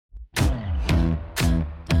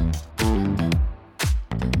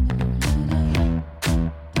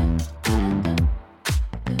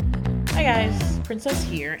guys, Princess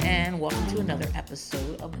here, and welcome to another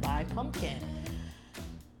episode of By Pumpkin.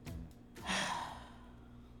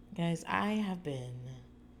 Guys, I have been.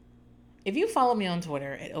 If you follow me on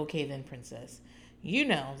Twitter at OK Then Princess, you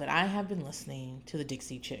know that I have been listening to the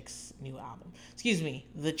Dixie Chicks new album. Excuse me,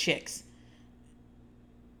 the Chicks.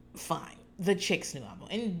 Fine, the Chicks new album.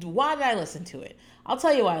 And why did I listen to it? I'll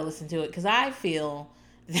tell you why I listened to it, because I feel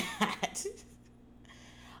that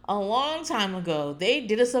a long time ago, they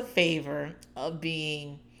did us a favor of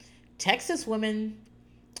being Texas women,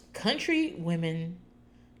 country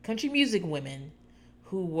music women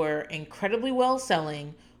who were incredibly well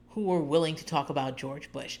selling, who were willing to talk about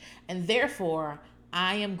George Bush. And therefore,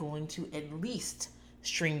 I am going to at least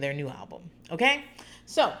stream their new album. Okay?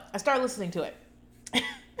 So, I started listening to it.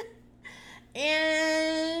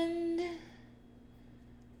 And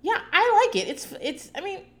yeah, I like it.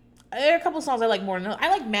 There are a couple of songs I like more than others. I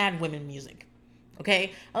like mad women music.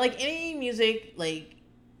 Okay? I like any music like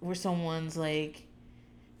where someone's like,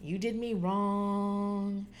 you did me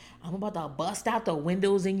wrong. I'm about to bust out the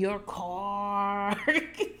windows in your car.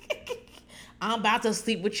 I'm about to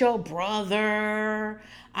sleep with your brother.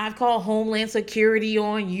 I've called Homeland Security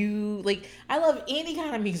on you. Like, I love any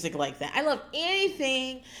kind of music like that. I love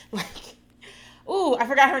anything like, ooh, I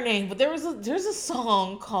forgot her name, but there's a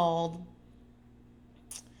song called,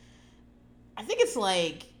 I think it's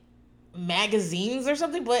like magazines or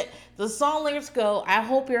something, but the song lyrics go, I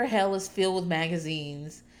hope your hell is filled with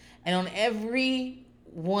magazines, and on every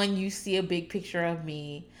one you see a big picture of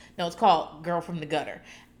me. No, it's called Girl from the Gutter.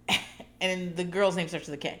 And the girl's name starts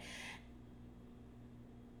with a K.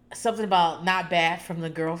 Something about not bad from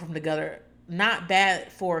the girl from the gutter. Not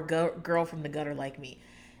bad for a girl from the gutter like me.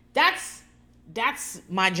 That's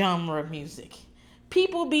my genre of music.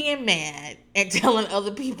 People being mad and telling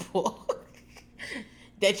other people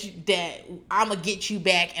that I'm gonna get you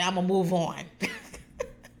back and I'm gonna move on.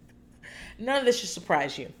 None of this should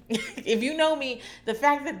surprise you. If you know me, the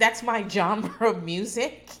fact that that's my genre of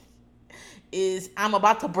music is I'm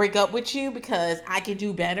about to break up with you because I can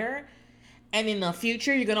do better. And in the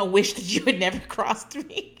future, you're gonna wish that you had never crossed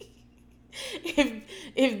me.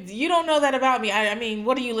 If you don't know that about me, I mean,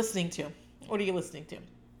 what are you listening to? What are you listening to?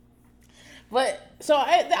 But so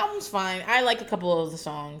the album's fine. I like a couple of the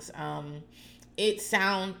songs. It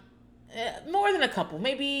sound more than a couple,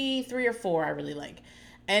 maybe 3 or 4. I really like,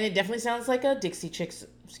 and it definitely sounds like a Dixie Chicks.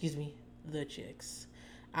 Excuse me, the Chicks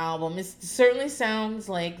album. It certainly sounds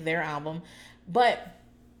like their album. But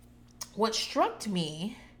what struck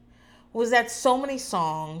me was that so many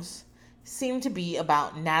songs seemed to be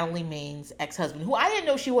about Natalie Maine's ex-husband, who I didn't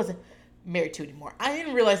know she wasn't married to anymore. I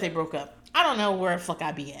didn't realize they broke up. I don't know where the fuck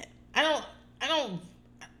I be at.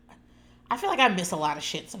 I feel like I miss a lot of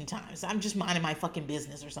shit sometimes. I'm just minding my fucking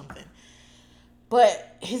business or something.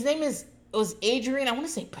 But his name was Adrian, I want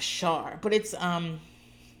to say Pashar, but it's I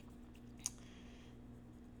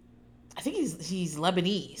think he's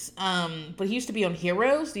Lebanese. But he used to be on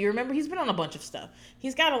Heroes. Do you remember? He's been on a bunch of stuff.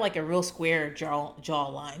 He's got a real square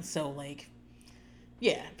jawline. So like,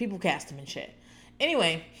 yeah, people cast him and shit.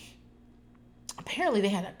 Anyway, apparently they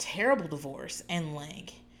had a terrible divorce, and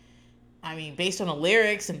like, I mean, based on the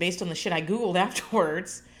lyrics and based on the shit I Googled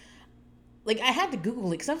afterwards, like I had to Google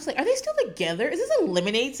it because I was like, are they still together? Is this a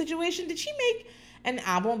Lemonade situation? Did she make an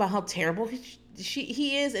album about how terrible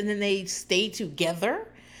he is, and then they stay together?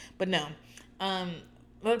 But no.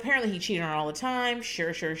 But apparently he cheated on her all the time.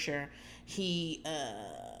 Sure. He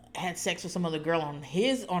had sex with some other girl on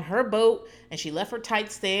her boat, and she left her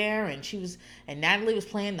tights there, and Natalie was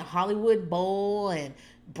playing the Hollywood Bowl, and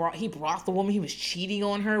he brought the woman he was cheating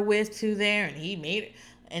on her with to there, and he made it.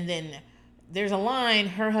 And then there's a line,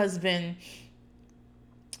 her husband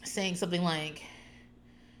saying something like,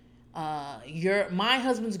 my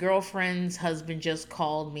husband's girlfriend's husband just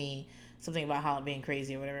called me, something about how being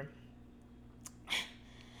crazy or whatever.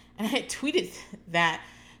 And I had tweeted that,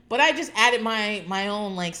 but I just added my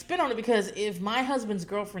own like spin on it, because if my husband's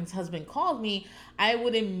girlfriend's husband called me, I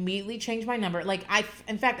would immediately change my number. Like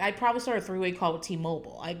in fact, I'd probably start a 3-way call with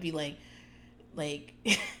T-Mobile. I'd be like,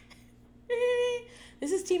 this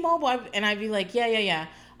is T-Mobile, and I'd be like, yeah.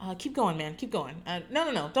 Keep going, man. Keep going.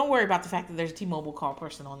 No. Don't worry about the fact that there's a T-Mobile call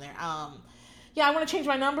person on there. Yeah, I want to change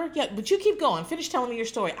my number. Yeah, but you keep going. Finish telling me your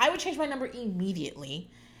story. I would change my number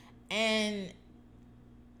immediately, and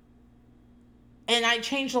I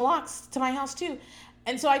changed the locks to my house too.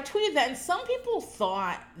 And so I tweeted that, and some people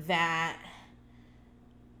thought that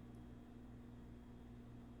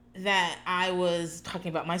I was talking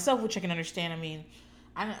about myself, which I can understand. I mean,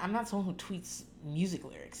 I'm not someone who tweets music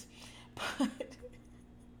lyrics,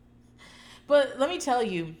 but let me tell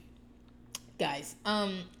you, guys,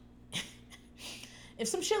 if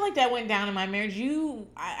some shit like that went down in my marriage,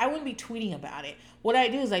 I wouldn't be tweeting about it. What I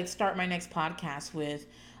do is I'd start my next podcast with,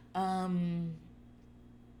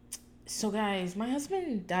 so guys, my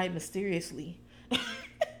husband died mysteriously.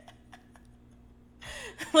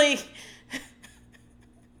 Like,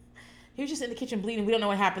 he was just in the kitchen bleeding. We don't know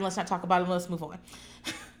what happened. Let's not talk about it. Let's move on.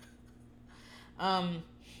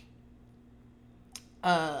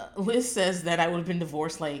 Liz says that I would have been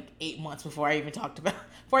divorced like 8 months before I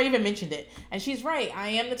even mentioned it. And she's right. I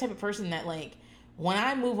am the type of person that, like, when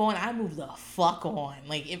I move on, I move the fuck on.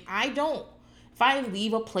 Like, if I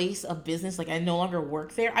leave a place of business, like I no longer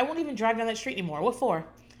work there, I won't even drive down that street anymore. What for?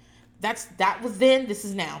 That was then, this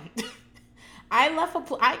is now.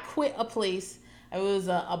 I quit a place. I was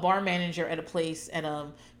a bar manager at a place at a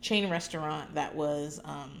chain restaurant that was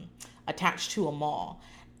attached to a mall.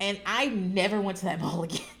 And I never went to that mall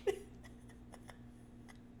again.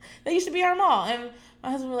 That used to be our mall. And my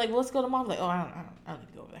husband was like, well, let's go to the mall. I'm like, oh, I don't need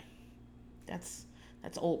to go over there. That's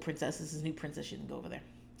old princess. This is new princess. She didn't go over there.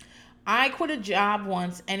 I quit a job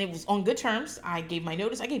once, and it was on good terms. I gave my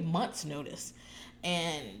notice. I gave months' notice.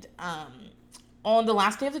 And on the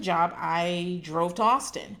last day of the job, I drove to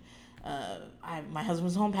Austin. My husband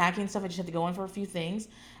was home packing and stuff. I just had to go in for a few things.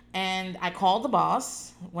 And I called the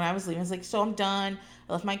boss when I was leaving. I was like, so I'm done.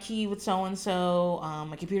 I left my key with so-and-so.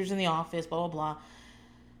 My computer's in the office, blah, blah, blah.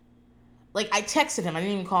 Like, I texted him. I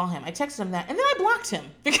didn't even call him. I texted him that. And then I blocked him.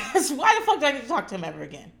 Because why the fuck did I need to talk to him ever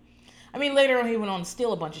again? I mean, later on, he went on to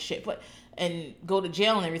steal a bunch of shit. And go to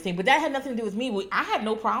jail and everything. But that had nothing to do with me. I had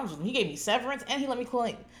no problems with him. He gave me severance. And he let me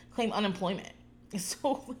claim unemployment.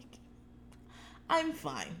 So, like, I'm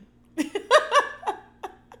fine.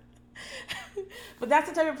 But that's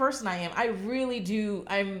the type of person I am. I really do.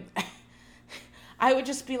 I would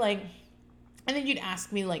just be like, and then you'd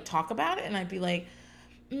ask me, like, talk about it. And I'd be like,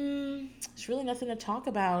 there's really nothing to talk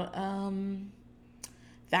about.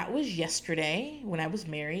 That was yesterday when I was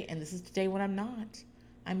married. And this is today when I'm not.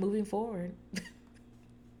 I'm moving forward.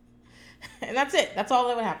 And that's it. That's all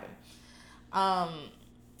that would happen.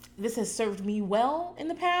 This has served me well in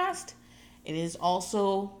the past. It is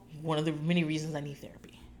also one of the many reasons I need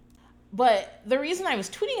therapy. But the reason I was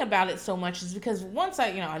tweeting about it so much is because once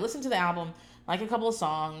I listened to the album, like a couple of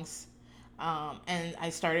songs, and I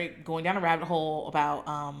started going down a rabbit hole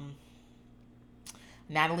about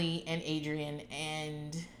Natalie and Adrian,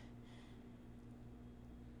 and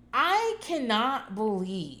I cannot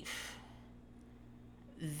believe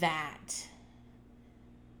that.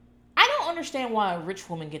 I don't understand why a rich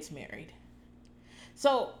woman gets married.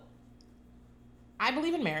 So, I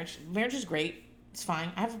believe in marriage. Marriage is great. It's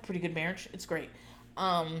fine. I have a pretty good marriage. It's great.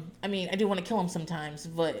 I mean, I do want to kill him sometimes,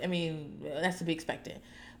 but I mean, that's to be expected.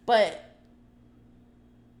 But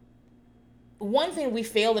one thing we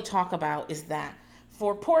fail to talk about is that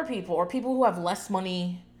for poor people or people who have less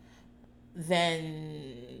money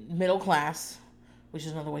than middle class, which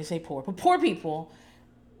is another way to say poor, but poor people,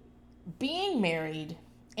 being married,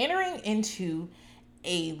 entering into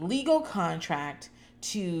a legal contract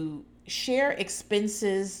to share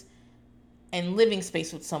expenses and living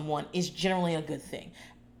space with someone is generally a good thing.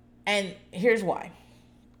 And here's why.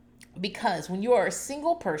 Because when you are a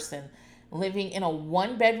single person living in a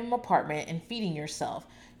 1-bedroom apartment and feeding yourself,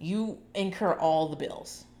 you incur all the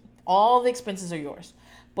bills. All the expenses are yours.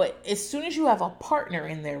 But as soon as you have a partner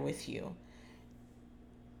in there with you,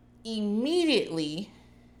 immediately,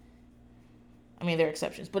 I mean, there are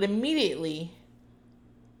exceptions, but immediately,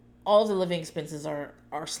 all the living expenses are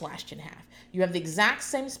slashed in half. You have the exact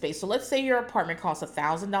same space. So let's say your apartment costs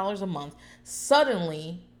 $1,000 a month.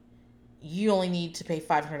 Suddenly, you only need to pay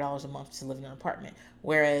 $500 a month to live in an apartment.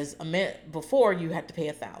 Whereas a minute before, you had to pay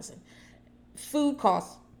 $1,000. Food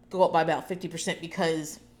costs go up by about 50%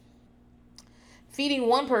 because feeding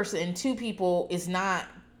one person and 2 people is not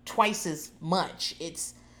twice as much.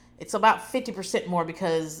 It's about 50% more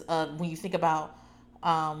because when you think about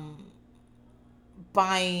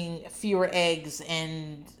buying fewer eggs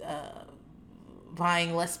and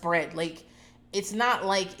buying less bread, like, it's not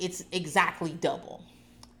like it's exactly double.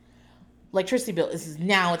 Electricity bill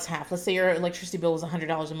now it's half. Let's say your electricity bill was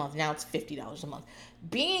 $100 a month. Now it's $50 a month.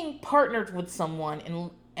 Being partnered with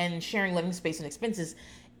someone and sharing living space and expenses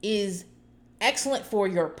is excellent for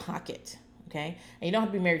your pocket. Okay, and you don't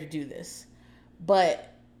have to be married to do this,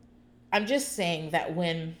 but I'm just saying that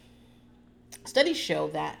when studies show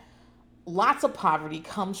that lots of poverty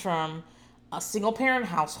comes from a single parent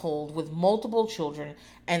household with multiple children,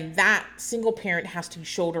 and that single parent has to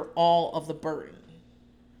shoulder all of the burden.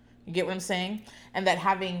 You get what I'm saying? And that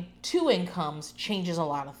having 2 incomes changes a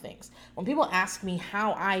lot of things. When people ask me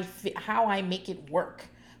how I make it work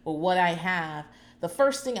with what I have, the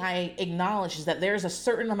first thing I acknowledge is that there's a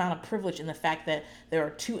certain amount of privilege in the fact that there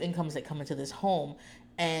are two incomes that come into this home.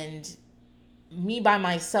 And me by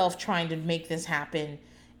myself trying to make this happen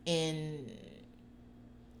in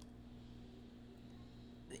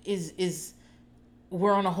is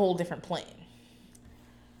we're on a whole different plane.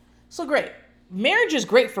 So great. Marriage is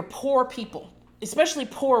great for poor people, especially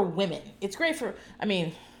poor women. It's great for, I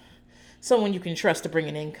mean, someone you can trust to bring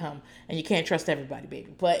an income, and you can't trust everybody,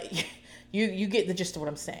 baby. But you get the gist of what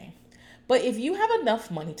I'm saying. But if you have enough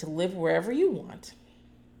money to live wherever you want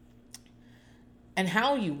and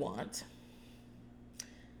how you want,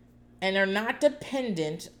 and are not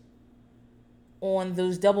dependent on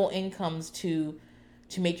those double incomes to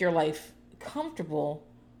make your life comfortable,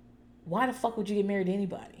 why the fuck would you get married to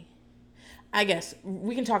anybody? I guess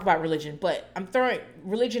we can talk about religion, but I'm throwing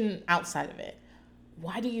religion outside of it.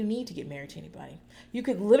 Why do you need to get married to anybody? You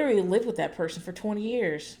could literally live with that person for 20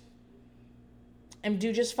 years and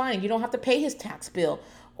do just fine. You don't have to pay his tax bill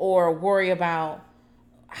or worry about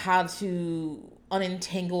how to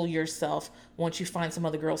unentangle yourself once you find some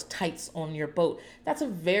other girl's tights on your boat. That's a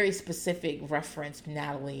very specific reference,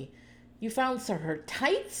 Natalie. You found her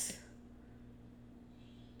tights?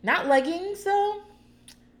 Not leggings, though.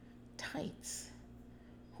 Tights.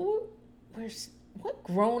 What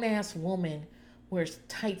grown-ass woman wears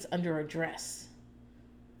tights under a dress?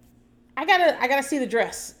 I gotta see the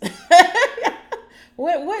dress.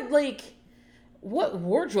 What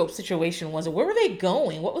wardrobe situation was it? Where were they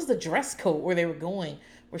going? What was the dress code where they were going?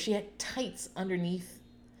 Where she had tights underneath?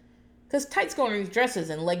 Because tights go underneath dresses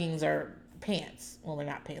and leggings are pants. Well, they're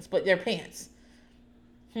not pants, but they're pants.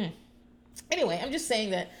 Anyway, I'm just saying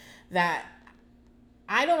that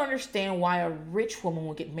I don't understand why a rich woman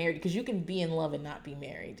would get married, because you can be in love and not be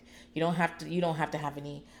married. You don't have to have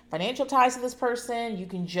any financial ties to this person. You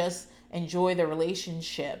can just enjoy the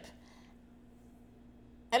relationship.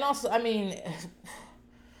 And also, I mean,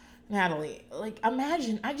 Natalie, like,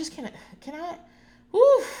 imagine, I'm just I'm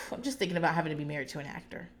just thinking about having to be married to an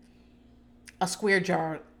actor. A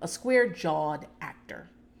square-jawed actor.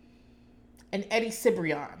 An Eddie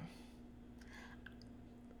Cibrian.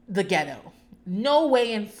 The Ghetto. No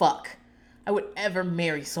way in fuck I would ever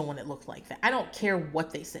marry someone that looked like that. I don't care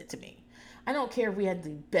what they said to me. I don't care if we had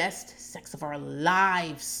the best sex of our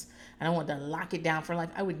lives and I wanted to lock it down for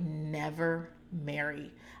life. I would never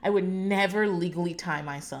marry. I would never legally tie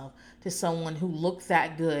myself to someone who looked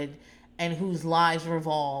that good and whose lives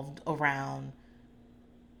revolved around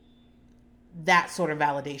that sort of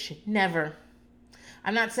validation. Never.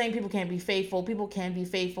 I'm not saying people can't be faithful. People can be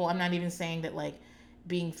faithful. I'm not even saying that, like,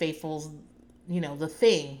 being faithful's, the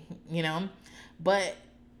thing, But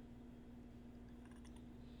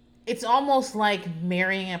it's almost like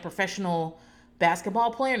marrying a professional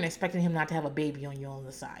basketball player and expecting him not to have a baby on you on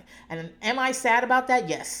the side. And am I sad about that?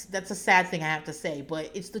 Yes. That's a sad thing I have to say, but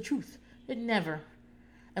it's the truth. It never.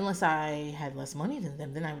 Unless I had less money than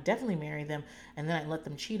them, then I would definitely marry them, and then I'd let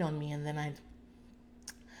them cheat on me, and then I'd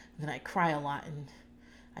cry a lot, and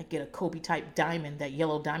I'd get a Kobe type diamond, that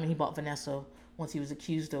yellow diamond he bought Vanessa once he was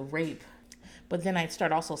accused of rape. But then I'd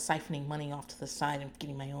start also siphoning money off to the side and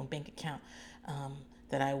getting my own bank account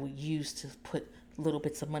that I would use to put little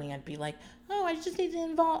bits of money. I'd be like, oh, I just need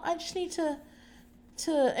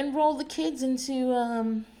to enroll the kids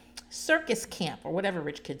into circus camp or whatever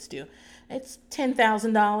rich kids do. It's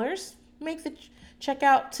 $10,000. Make the check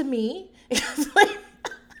out to me.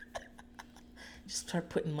 Just start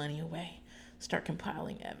putting money away. Start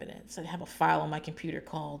compiling evidence. I have a file on my computer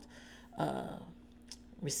called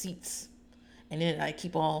receipts. And then I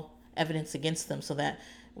keep all evidence against them so that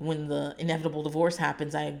when the inevitable divorce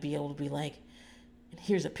happens, I'd be able to be like,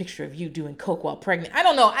 here's a picture of you doing coke while pregnant. I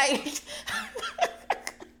don't know.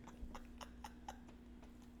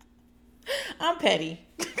 I'm petty.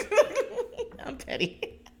 I'm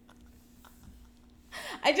petty.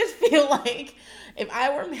 I just feel like if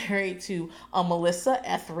I were married to a Melissa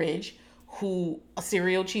Etheridge, a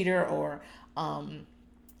serial cheater, or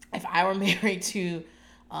if I were married to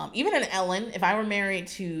even an Ellen, if I were married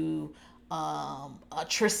to a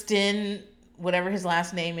Tristan, whatever his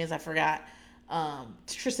last name is, I forgot,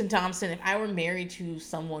 Tristan Thompson, if I were married to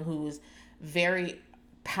someone who was very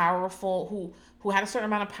powerful, who had a certain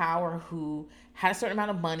amount of power, who had a certain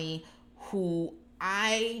amount of money, who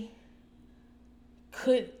I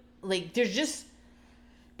could, like, there's just,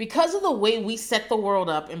 because of the way we set the world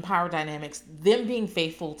up in power dynamics, them being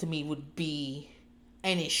faithful to me would be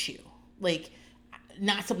an issue. Like,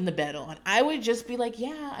 not something to bet on. I would just be like,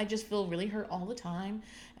 yeah, I just feel really hurt all the time,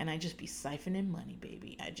 and I'd just be siphoning money,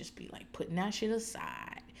 baby. I'd just be like putting that shit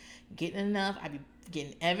aside, getting enough. I'd be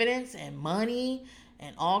getting evidence and money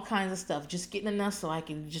and all kinds of stuff. Just getting enough so I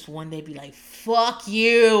can just one day be like, fuck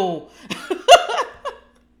you.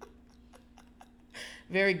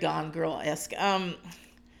 Very Gone Girl-esque.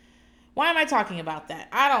 Why am I talking about that?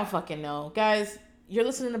 I don't fucking know. Guys, you're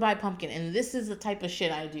listening to Buy Pumpkin, and this is the type of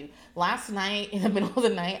shit I do. Last night, in the middle of the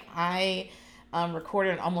night, I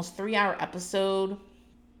recorded an almost 3-hour episode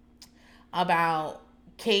about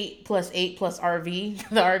Kate plus 8 plus RV,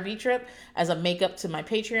 the RV trip, as a makeup to my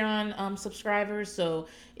Patreon subscribers. So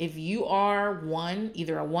if you are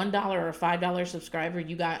either a $1 or a $5 subscriber,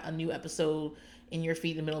 you got a new episode in your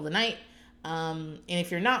feed in the middle of the night. And if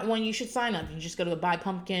you're not one, you should sign up. You just go to Buy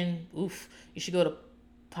Pumpkin. You should go to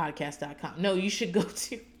podcast.com. No, you should go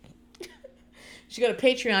to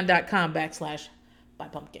patreon.com/Buy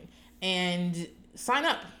Pumpkin and sign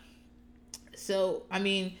up. So, I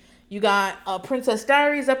mean, you got a Princess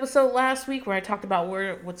Diaries episode last week where I talked about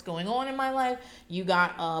what's going on in my life. You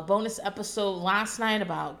got a bonus episode last night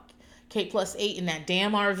about Kate plus 8 in that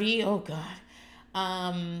damn RV. Oh, God.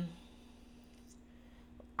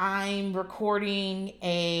 I'm recording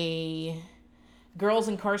a Girls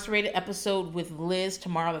Incarcerated episode with Liz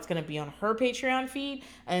tomorrow. That's going to be on her Patreon feed.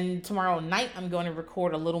 And tomorrow night, I'm going to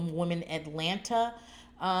record a Little Women Atlanta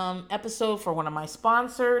episode for one of my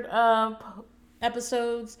sponsored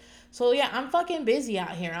episodes. So yeah, I'm fucking busy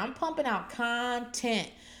out here. I'm pumping out content.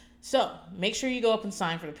 So make sure you go up and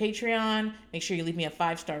sign for the Patreon. Make sure you leave me a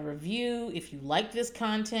 5-star review if you like this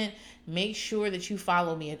content. Make sure that you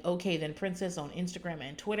follow me at OK Then Princess on Instagram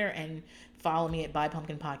and Twitter, and follow me at Buy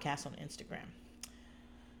Pumpkin Podcast on Instagram.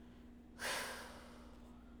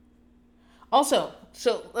 Also,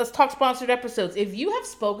 so let's talk sponsored episodes. If you have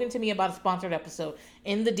spoken to me about a sponsored episode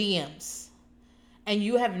in the DMs and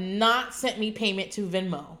you have not sent me payment to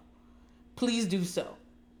Venmo, please do so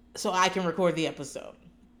I can record the episode.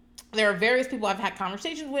 There are various people I've had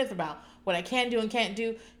conversations with about what I can do and can't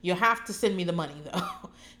do. You have to send me the money, though.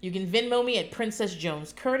 You can Venmo me at Princess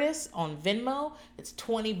Jones Curtis on Venmo. It's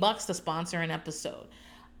 $20 to sponsor an episode.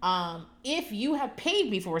 If you have paid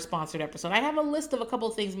me for a sponsored episode, I have a list of a couple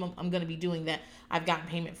of things I'm going to be doing that I've gotten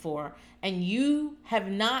payment for, and you have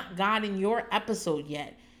not gotten your episode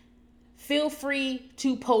yet, feel free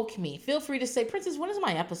to poke me. Feel free to say, Princess, when is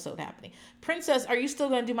my episode happening? Princess, are you still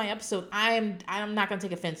going to do my episode? I'm not going to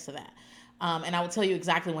take offense to that. And I will tell you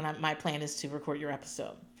exactly when my plan is to record your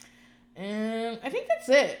episode. And I think that's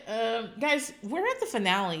it. Guys, we're at the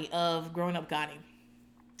finale of Growing Up Gotti.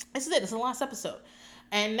 This is it. This is the last episode.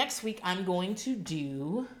 And next week, I'm going to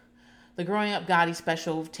do the Growing Up Gotti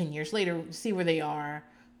special 10 years later, see where they are.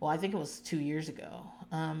 Well, I think it was 2 years ago.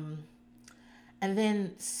 And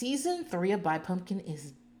then season 3 of Buy Pumpkin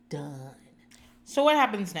is done. So what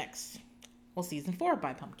happens next? Well, season 4 of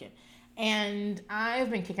Buy Pumpkin. And I've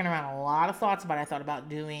been kicking around a lot of thoughts about it. I thought about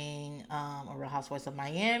doing a Real Housewives of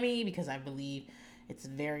Miami because I believe it's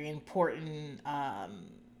very important.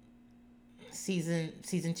 Season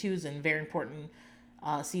 2 is a very important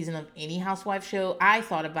season of any housewife show.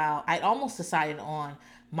 I'd almost decided on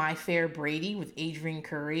My Fair Brady with Adrienne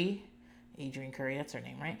Curry, that's her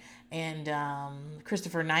name, right? And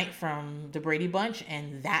Christopher Knight from the Brady Bunch,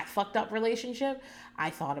 and that fucked up relationship.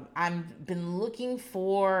 I've been looking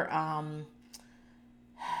for,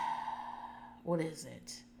 what is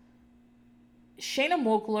it? Shayna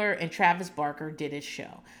Moakler and Travis Barker did a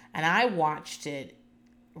show, and I watched it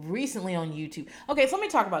recently on YouTube. Okay, so let me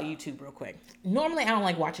talk about YouTube real quick. Normally, I don't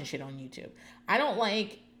like watching shit on YouTube.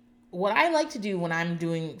 What I like to do when I'm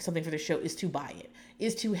doing something for the show is to buy it,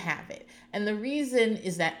 is to have it. And the reason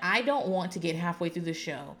is that I don't want to get halfway through the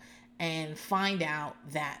show and find out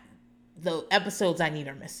that the episodes I need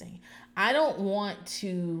are missing. I don't want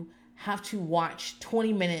to have to watch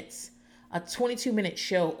 20 minutes, a 22-minute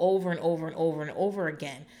show over and over and over and over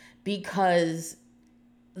again because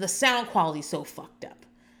the sound quality is so fucked up.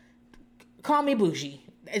 Call me bougie.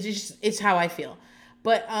 It's how I feel.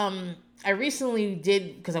 But I recently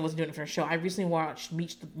did, because I wasn't doing it for a show, I recently watched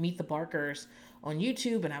Meet the Barkers on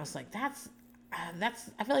YouTube, and I was like, I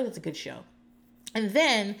feel like that's a good show. And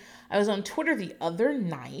then I was on Twitter the other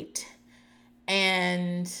night,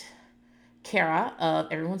 and Kara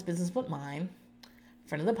of Everyone's Business But Mine,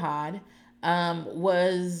 friend of the pod,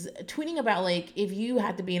 was tweeting about, like, if you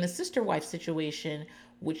had to be in a sister wife situation,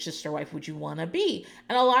 which sister wife would you want to be?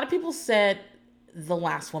 And a lot of people said the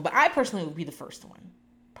last one, but I personally would be the first one.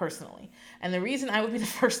 Personally. And the reason I would be the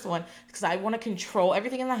first one is because I want to control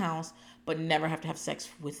everything in the house, but never have to have sex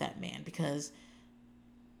with that man. Because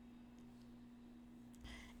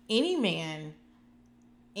any man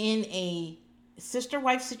in a sister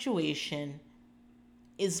wife situation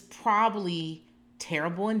is probably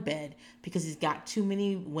terrible in bed because he's got too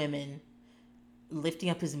many women lifting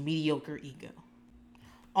up his mediocre ego.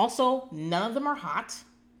 Also, none of them are hot.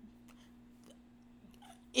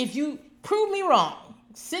 If you prove me wrong,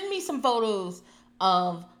 send me some photos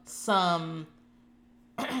of some.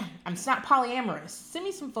 I'm not polyamorous. Send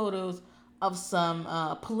me some photos of some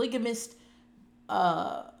polygamous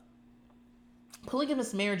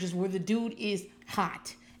marriages where the dude is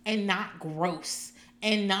hot and not gross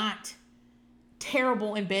and not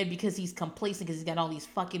terrible in bed because he's complacent because he's got all these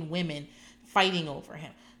fucking women fighting over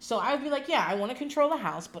him. So I would be like, yeah, I want to control the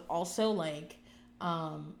house, but also like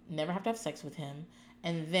never have to have sex with him.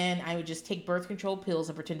 And then I would just take birth control pills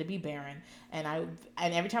and pretend to be barren. And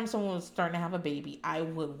every time someone was starting to have a baby, I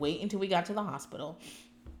would wait until we got to the hospital.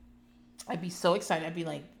 I'd be so excited. I'd be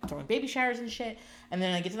like throwing baby showers and shit. And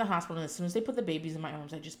then I get to the hospital, and as soon as they put the babies in my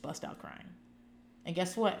arms, I just bust out crying. And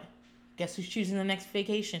guess what? Guess who's choosing the next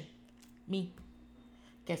vacation? Me.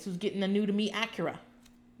 Guess who's getting the new to me Acura?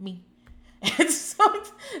 Me. And so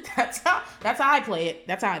that's how I play it.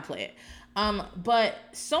 That's how I play it. But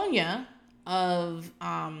Sonia of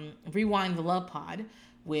Rewind the Love Pod,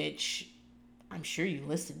 which I'm sure you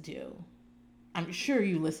listened to.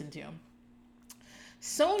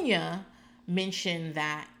 Sonia mentioned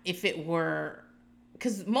that if it were,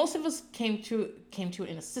 because most of us came to it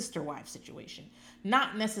in a sister wife situation,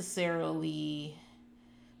 not necessarily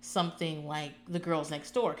something like the girls next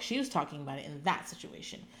door. She was talking about it in that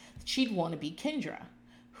situation. She'd want to be Kendra,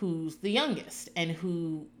 who's the youngest and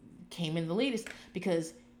who came in the latest,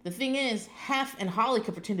 because the thing is, Hef and Holly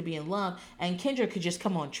could pretend to be in love, and Kendra could just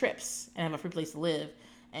come on trips and have a free place to live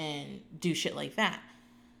and do shit like that.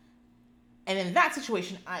 And in that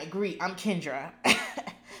situation, I agree. I'm Kendra.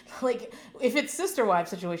 Like, if it's sister wife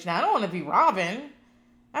situation, I don't want to be Robin.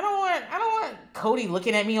 I don't want Cody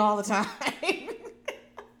looking at me all the time.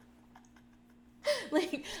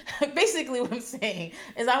 Like, basically what I'm saying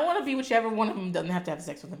is I want to be whichever one of them doesn't have to have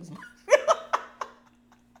sex with him as much.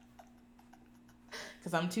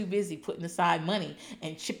 Because I'm too busy putting aside money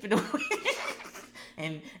and chipping away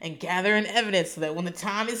and gathering evidence so that when the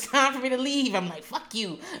time is time for me to leave, I'm like, fuck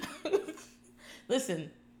you. Listen,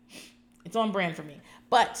 it's on brand for me.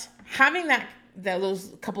 But having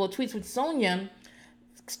those couple of tweets with Sonia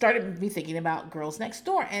started me thinking about Girls Next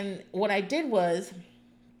Door. And what I did was,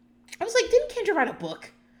 I was like, didn't Kendra write a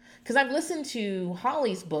book? Because I've listened to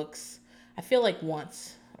Holly's books, I feel like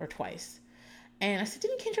once or twice. And I said,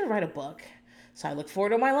 didn't Kendra write a book? So I looked for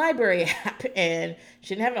it on my library app, and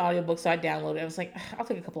she didn't have an audiobook, so I downloaded it. I was like, I'll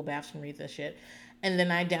take a couple of baths and read this shit. And then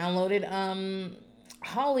I downloaded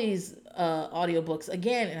Holly's audiobooks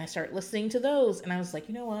again, and I started listening to those. And I was like,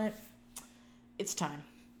 you know what? It's time.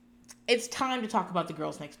 It's time to talk about the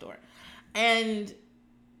Girls Next Door. And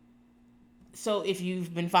so if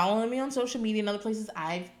you've been following me on social media and other places,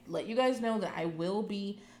 I've let you guys know that I will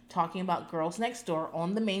be talking about Girls Next Door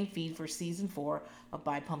on the main feed for season 4 of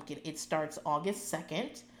By Pumpkin. It starts August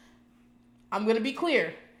 2nd. I'm going to be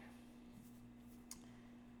clear.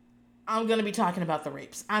 I'm going to be talking about the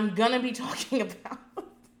rapes. I'm going to be talking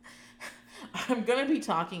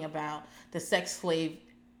about the sex slave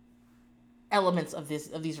elements of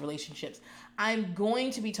these relationships. I'm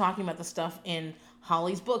going to be talking about the stuff in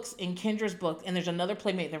Holly's books, in Kendra's book, and there's another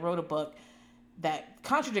playmate that wrote a book that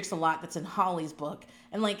contradicts a lot that's in Holly's book.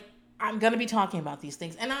 And like, I'm going to be talking about these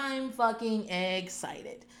things, and I'm fucking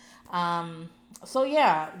excited. So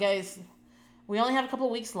yeah, guys, we only have a couple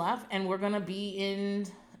of weeks left, and we're going to be in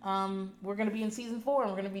season 4,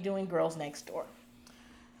 and we're going to be doing Girls Next Door.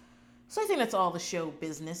 So I think that's all the show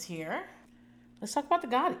business here. Let's talk about the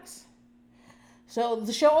Gottis. So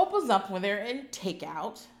the show opens up when they're in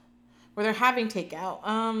takeout, where they're having takeout.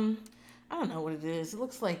 I don't know what it is. It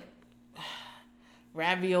looks like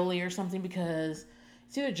ravioli or something, because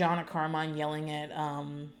it's either John or Carmine yelling at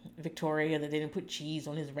Victoria that they didn't put cheese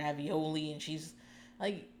on his ravioli, and she's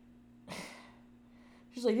like,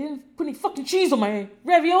 they didn't put any fucking cheese on my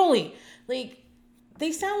ravioli. Like,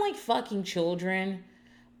 they sound like fucking children,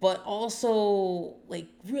 but also like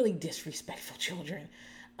really disrespectful children.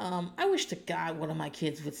 I wish to God one of my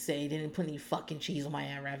kids would say they didn't put any fucking cheese on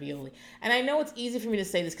my ravioli. And I know it's easy for me to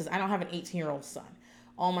say this because I don't have an 18-year-old son.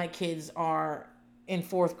 All my kids are in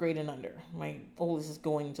 4th grade and under. My oldest is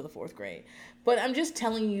going into the 4th grade. But I'm just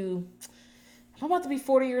telling you, I'm about to be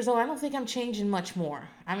 40 years old. I don't think I'm changing much more.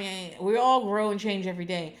 I mean, we all grow and change every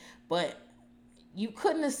day. But you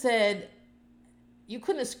couldn't have screamed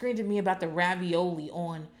at me about the ravioli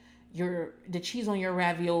on the cheese on your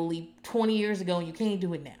ravioli 20 years ago, and you can't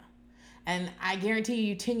do it now. And I guarantee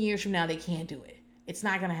you 10 years from now, they can't do it. It's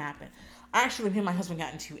not going to happen. Actually, me and my husband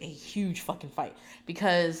got into a huge fucking fight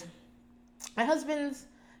because my husband's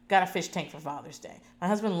got a fish tank for Father's Day. My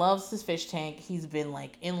husband loves his fish tank. He's been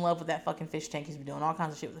like in love with that fucking fish tank. He's been doing all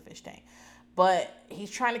kinds of shit with the fish tank. But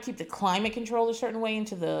he's trying to keep the climate controlled a certain way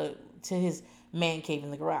to his man cave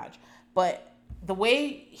in the garage. But the way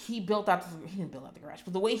he didn't build out the garage,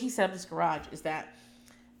 but the way he set up this garage is that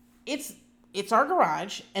it's our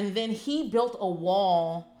garage, and then he built a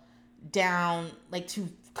wall down, like, to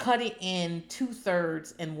cut it in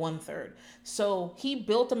 2/3 and 1/3. So he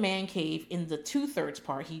built a man cave in the 2/3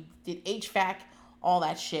 part. He did HVAC, all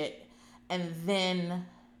that shit, and then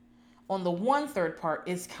on the 1/3 part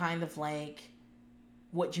is kind of like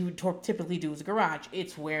what you would typically do as a garage.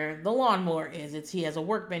 It's where the lawnmower is. He has a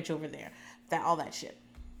workbench over there, all that shit,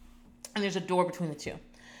 and there's a door between the two.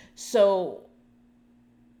 So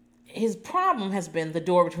his problem has been the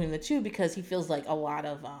door between the two, because he feels like a lot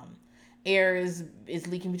of air is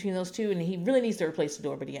leaking between those two, and he really needs to replace the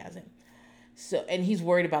door, but he hasn't. So, and he's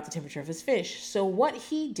worried about the temperature of his fish. So what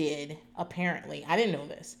he did, apparently, I didn't know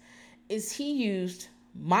this, is he used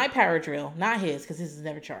my power drill, not his, because his is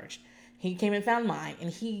never charged. He came and found mine,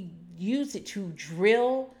 and he used it to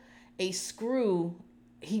drill a screw.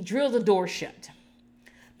 He drilled the door shut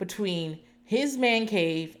between his man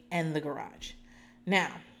cave and the garage.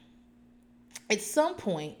 Now, at some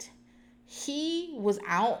point, he was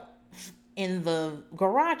out in the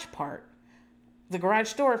garage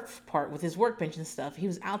door part with his workbench and stuff. He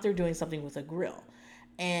was out there doing something with a grill.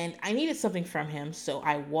 And I needed something from him, so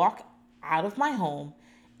I walk out of my home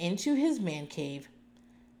into his man cave,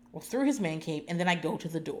 or through his man cave, and then I go to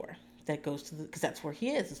the door that goes to because that's where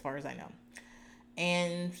he is, as far as I know.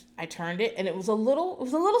 And I turned it, and it was a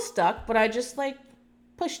little stuck, but I just like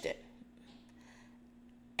pushed it.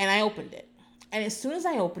 And I opened it. And as soon as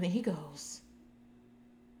I opened it, he goes,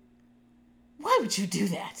 "Why would you do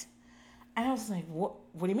that?" And I was like, What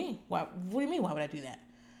do you mean? What do you mean, why would I do that?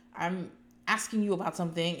 I'm asking you about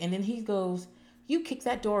something. And then he goes, "You kicked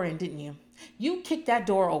that door in, didn't you? You kicked that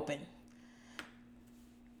door open."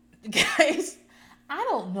 Guys, I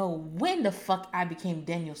don't know when the fuck I became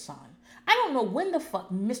Daniel-san. I don't know when the fuck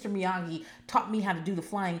Mr. Miyagi taught me how to do the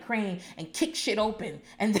flying crane and kick shit open.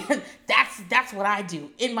 And then that's what I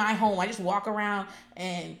do in my home. I just walk around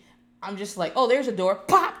and I'm just like, oh, there's a door.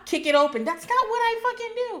 Pop, kick it open. That's not what I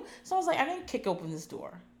fucking do. So I was like, I didn't kick open this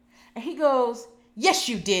door. And he goes, "Yes,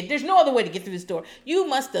 you did. There's no other way to get through this door. You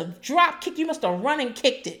must have drop kicked. You must have run and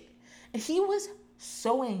kicked it." And he was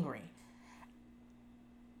so angry.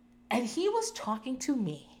 And he was talking to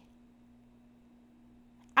me.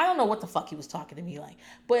 I don't know what the fuck he was talking to me like,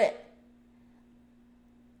 but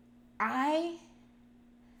I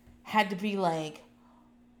had to be like,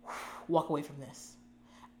 walk away from this.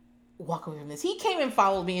 Walk away from this. He came and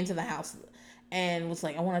followed me into the house and was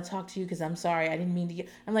like, "I want to talk to you because I'm sorry. I didn't mean to get..."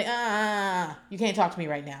 I'm like, you can't talk to me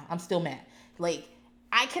right now. I'm still mad. Like,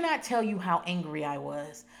 I cannot tell you how angry I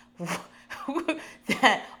was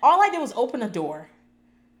that all I did was open a door.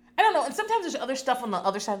 I don't know. And sometimes there's other stuff on the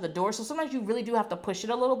other side of the door. So sometimes you really do have to push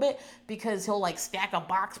it a little bit because he'll like stack a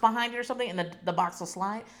box behind it or something and the box will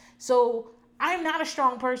slide. So I'm not a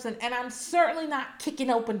strong person and I'm certainly not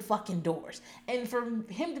kicking open fucking doors. And for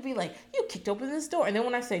him to be like, "You kicked open this door." And then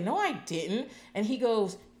when I say, "No, I didn't." And he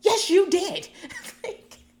goes, "Yes, you did."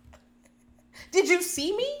 Like, did you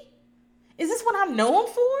see me? Is this what I'm known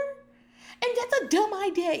for? And that's a dumb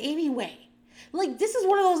idea anyway. Like, this is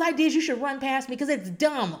one of those ideas you should run past me because it's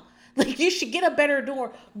dumb. Like, you should get a better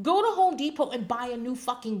door. Go to Home Depot and buy a new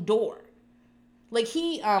fucking door. Like,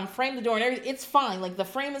 he framed the door and everything. It's fine. Like, the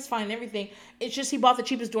frame is fine and everything. It's just he bought the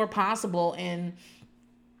cheapest door possible. And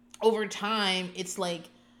over time, it's like,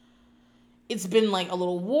 it's been like a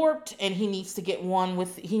little warped. And he needs to get one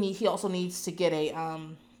with, he also needs to get a,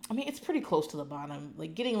 I mean, it's pretty close to the bottom.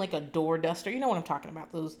 Like, getting like a door duster. You know what I'm talking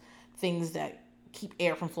about. Those things that keep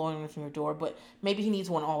air from flowing from your door, but maybe he needs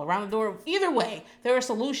one all around the door. Either way, there are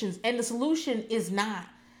solutions, and the solution is not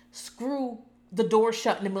screw the door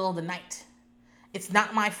shut in the middle of the night. It's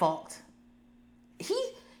not my fault. He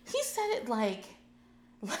said it like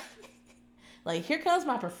here comes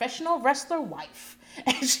my professional wrestler wife,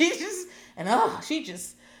 and she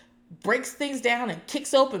just breaks things down and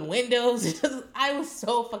kicks open windows. I was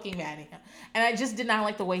so fucking mad at him. And I just did not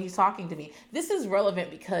like the way he's talking to me. This is relevant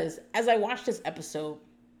because as I watched this episode,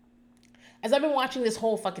 as I've been watching this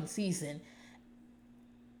whole fucking season,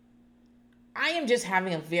 I am just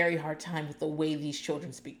having a very hard time with the way these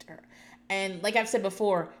children speak to her. And like I've said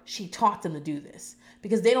before, she taught them to do this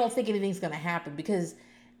because they don't think anything's going to happen because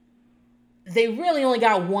they really only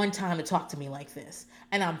got one time to talk to me like this.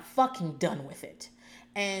 And I'm fucking done with it.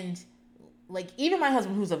 And like, even my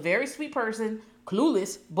husband, who's a very sweet person,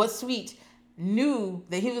 clueless, but sweet, knew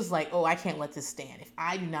that he was like, oh, I can't let this stand. If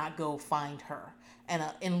I do not go find her and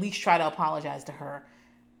at least try to apologize to her,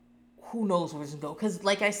 who knows where it's gonna go? Because,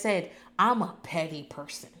 like I said, I'm a petty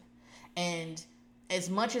person, and as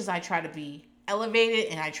much as I try to be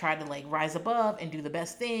elevated and I try to like rise above and do the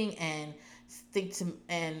best thing and think to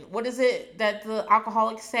and what is it that the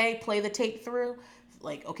alcoholics say? Play the tape through.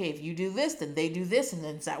 Like, okay, if you do this, then they do this, and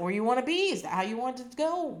then is that where you want to be? Is that how you want to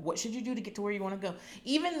go? What should you do to get to where you want to go?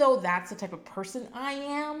 Even though that's the type of person I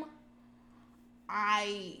am,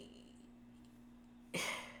 I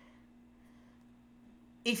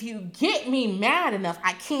if you get me mad enough,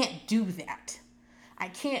 I can't do that. I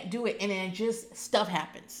can't do it, and then just stuff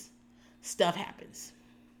happens. Stuff happens.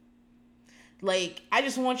 Like, I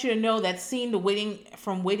just want you to know that scene, the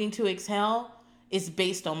waiting to exhale, is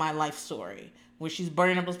based on my life story, where she's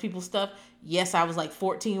burning up those people's stuff. Yes, I was like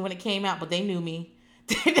 14 when it came out, but they knew me.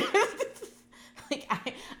 Like,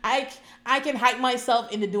 I can hype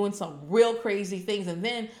myself into doing some real crazy things, and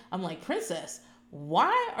then I'm like, Princess,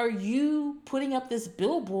 why are you putting up this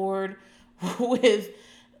billboard with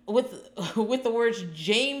with the words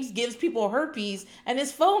James gives people herpes and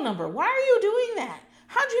his phone number? Why are you doing that?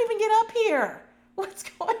 How'd you even get up here? What's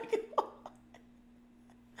going on?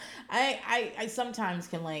 I sometimes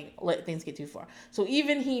can like let things get too far. So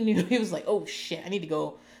even he knew, he was like, oh shit, I need to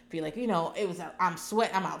go be like, it was, I'm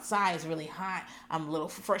sweating, I'm outside, it's really hot, I'm a little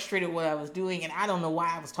frustrated with what I was doing, and I don't know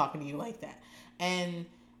why I was talking to you like that. And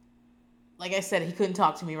like I said, he couldn't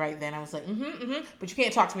talk to me right then. I was like, but you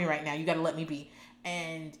can't talk to me right now. You got to let me be.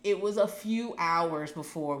 And it was a few hours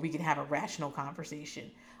before we could have a rational conversation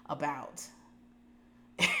about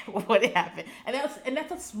what happened. And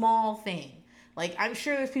that's a small thing. Like, I'm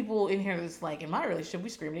sure there's people in here that's like, in my relationship, we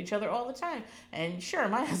scream at each other all the time. And sure,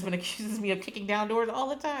 my husband accuses me of kicking down doors all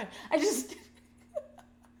the time. I'm just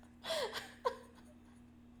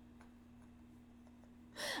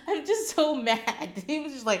so mad. He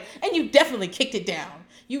was just like, and you definitely kicked it down.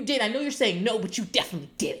 You did. I know you're saying no, but you definitely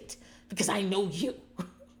did it. Because I know you.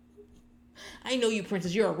 I know you,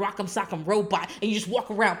 Princess. You're a rock'em sock'em robot, and you just walk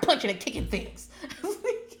around punching and kicking things.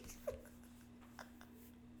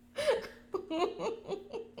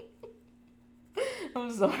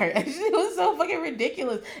 I'm sorry. It was so fucking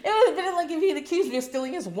ridiculous. It would have been like if he'd accused me of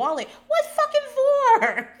stealing his wallet. What fucking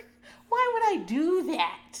for? Why would I do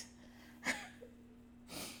that?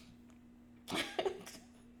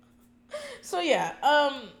 So yeah,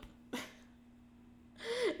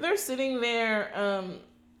 they're sitting there.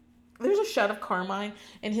 There's a shot of Carmine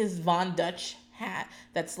in his Von Dutch hat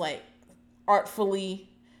that's like artfully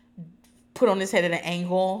put on his head at an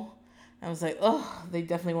angle. I was like, oh, they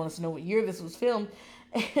definitely want us to know what year this was filmed.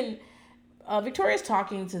 And Victoria's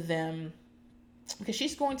talking to them because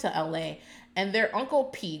she's going to LA, and their Uncle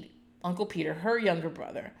Peter, her younger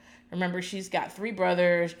brother. Remember, she's got three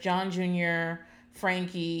brothers: John Jr.,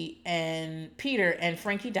 Frankie, and Peter. And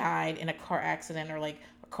Frankie died in a car accident, or like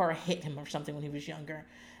a car hit him or something when he was younger.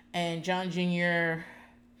 And John Jr.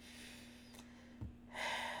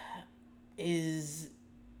 is,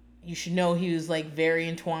 you should know, he was like very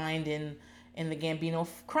entwined in the Gambino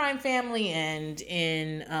crime family and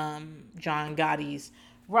in John Gotti's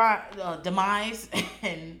demise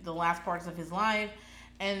and the last parts of his life.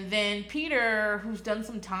 And then Peter, who's done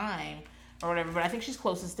some time or whatever, but I think she's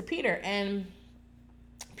closest to Peter. And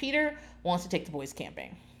Peter wants to take the boys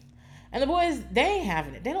camping. And the boys, they ain't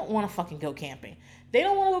having it. They don't want to fucking go camping. They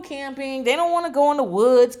don't want to go camping. They don't want to go in the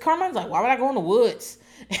woods. Carmine's like, why would I go in the woods?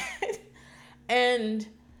 And,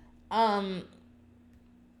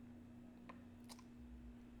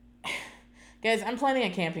 guys, I'm planning a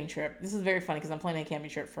camping trip. This is very funny because I'm planning a camping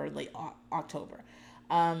trip for late October.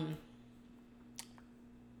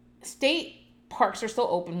 State parks are still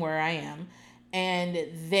open where I am, and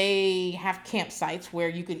they have campsites where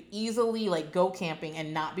you could easily like go camping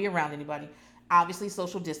and not be around anybody. Obviously,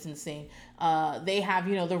 social distancing. They have,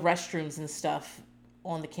 the restrooms and stuff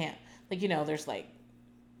on the camp. Like, there's like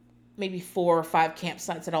maybe 4 or 5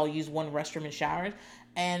 campsites that all use one restroom and showers.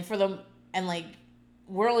 And for them, and like,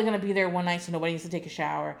 we're only going to be there one night, so nobody needs to take a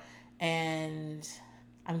shower. And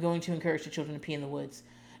I'm going to encourage the children to pee in the woods.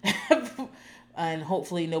 And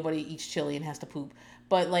hopefully nobody eats chili and has to poop.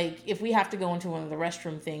 But like, if we have to go into one of the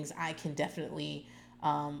restroom things, I can definitely,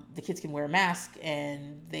 the kids can wear a mask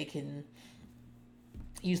and they can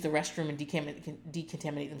use the restroom and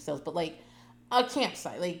decontaminate themselves. But like a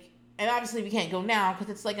campsite, like, and obviously we can't go now because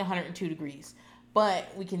it's like 102 degrees.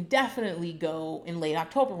 But we can definitely go in late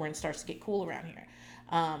October when it starts to get cool around here.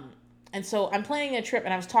 And so I'm planning a trip,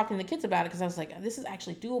 and I was talking to the kids about it because I was like, this is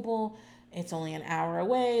actually doable. It's only an hour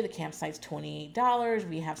away. The campsite's $28.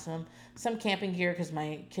 We have some camping gear because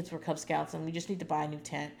my kids were Cub Scouts, and we just need to buy a new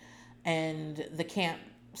tent. And the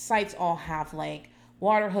campsites all have like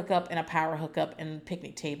water hookup and a power hookup and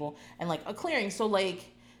picnic table and like a clearing. So like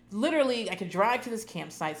literally, I could drive to this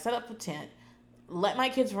campsite, set up a tent, let my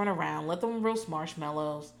kids run around, let them roast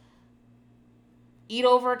marshmallows, eat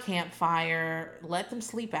over a campfire, let them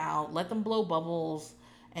sleep out, let them blow bubbles,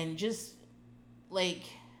 and just like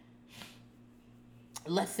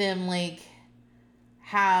let them like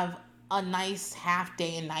have a nice half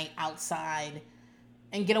day and night outside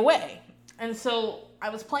and get away. And so I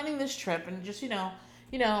was planning this trip and just,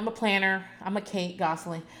 I'm a planner. I'm a Kate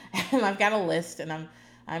Gosselin and I've got a list and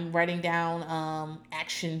I'm writing down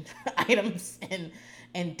action items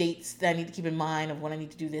and dates that I need to keep in mind of when I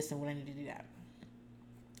need to do this and when I need to do that.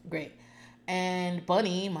 Great. And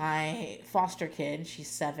Bunny, my foster kid, she's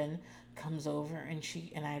 7, comes over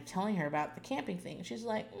and I'm telling her about the camping thing. She's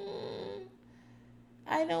like,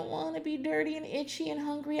 I don't want to be dirty and itchy and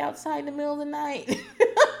hungry outside in the middle of the night.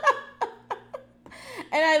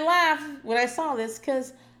 And I laughed when I saw this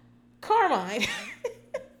because Carmine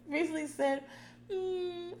recently said,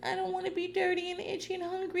 I don't want to be dirty and itchy and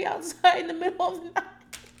hungry outside in the middle of the night.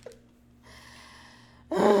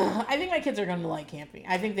 I think my kids are going to like camping.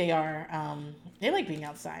 I think they are. They like being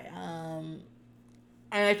outside. And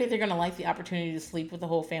I think they're going to like the opportunity to sleep with the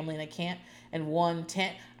whole family in a camp in one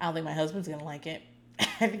tent. I don't think my husband's going to like it.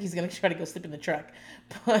 I think he's going to try to go sleep in the truck.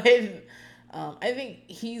 But I think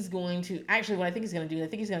he's going to, actually what I think he's going to do, I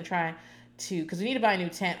think he's going to try to, because we need to buy a new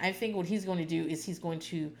tent. I think what he's going to do is he's going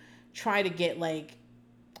to try to get like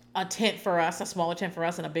a tent for us, a smaller tent for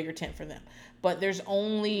us, and a bigger tent for them. But there's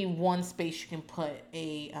only one space you can put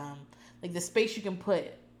like the space you can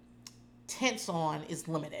put tents on is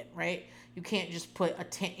limited, right? You can't just put a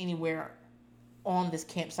tent anywhere on this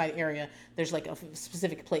campsite area. There's like a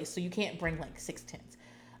specific place, so you can't bring like 6 tents.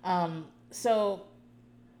 So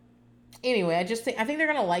anyway, I think they're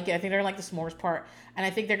gonna like it. I think they're gonna like the s'mores part, and I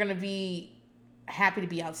think they're gonna be happy to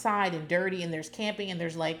be outside and dirty. And there's camping, and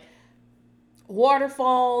there's like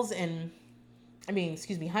waterfalls, and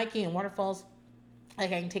hiking and waterfalls.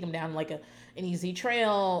 Like I can take them down like an easy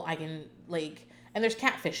trail. I can like, and there's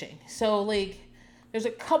catfishing. So like, there's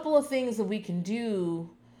a couple of things that we can do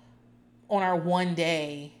on our one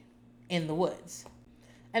day in the woods,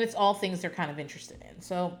 and it's all things they're kind of interested in.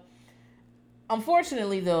 So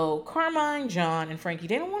unfortunately, though, Carmine, John, and Frankie,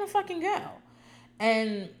 they don't want to fucking go.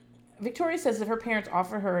 And Victoria says if her parents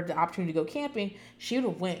offered her the opportunity to go camping, she would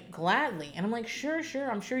have went gladly. And I'm like, sure,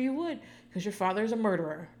 I'm sure you would, because your father's a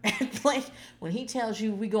murderer. And like, when he tells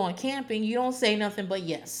you we going camping, you don't say nothing but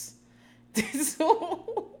yes.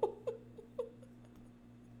 So,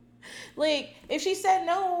 like, if she said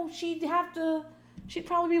no, she'd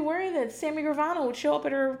probably be worried that Sammy Gravano would show up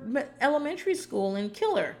at her elementary school and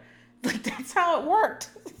kill her. Like, that's how it worked.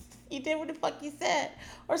 You did what the fuck you said.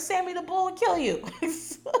 Or Sammy the Bull would kill you.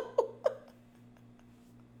 So,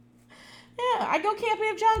 yeah, I'd go camping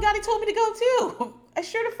if John Gotti told me to go too. I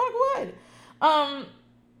sure the fuck would.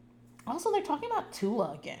 Also, they're talking about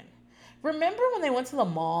Tula again. Remember when they went to the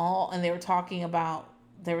mall and they were talking about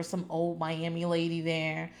there was some old Miami lady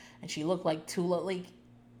there and she looked like Tula? Like,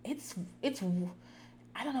 it's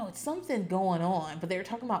I don't know, it's something going on. But they were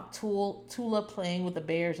talking about Tula playing with the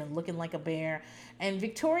bears and looking like a bear. And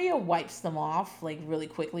Victoria wipes them off, like, really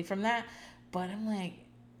quickly from that. But I'm like,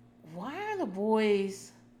 why are the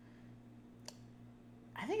boys...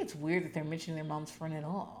 I think it's weird that they're mentioning their mom's friend at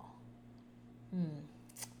all.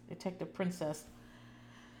 Detective Princess.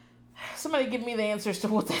 Somebody give me the answers to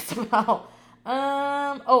what that's about.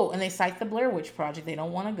 And they cite the Blair Witch Project. They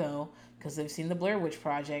don't want to go because they've seen the Blair Witch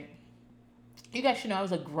Project. You guys should know I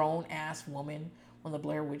was a grown-ass woman when the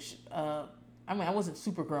Blair Witch... I wasn't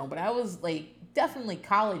super grown, but I was, like, definitely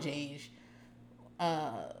college age.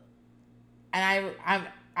 And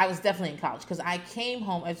I was definitely in college because I came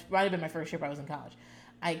home... It's probably been my first year, but I was in college.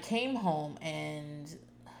 I came home and...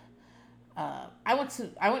 I went to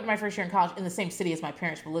my first year in college in the same city as my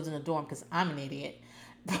parents, but lived in a dorm because I'm an idiot.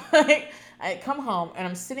 But I come home and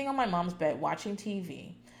I'm sitting on my mom's bed watching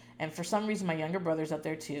TV. And for some reason, my younger brother's up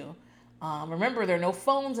there too. Remember, there are no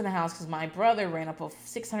phones in the house because my brother ran up a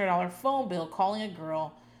 $600 phone bill calling a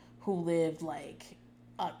girl who lived like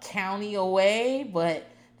a county away. But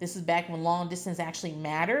this is back when long distance actually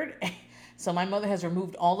mattered. So my mother has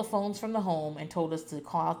removed all the phones from the home and told us to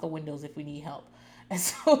call out the windows if we need help. And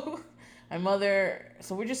so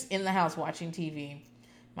so we're just in the house watching TV.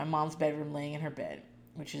 My mom's bedroom, laying in her bed,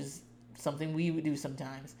 which is something we would do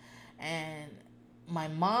sometimes. And my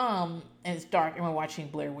mom, and it's dark, and we're watching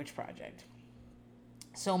Blair Witch Project.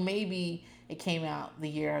 So maybe it came out the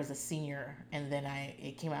year I was a senior, and then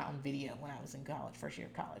it came out on video when I was in college, first year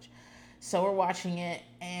of college. So we're watching it,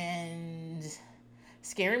 and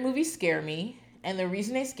scary movies scare me. And the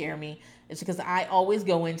reason they scare me is because I always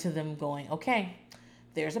go into them going, okay,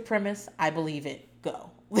 there's a premise, I believe it, go.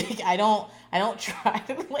 Like I don't try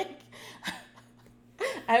to like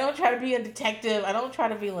I don't try to be a detective. I don't try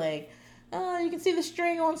to be like, oh, you can see the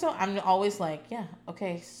string on. So I'm always like, yeah,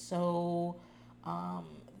 okay, so um,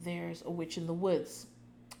 there's a witch in the woods.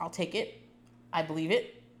 I'll take it. I believe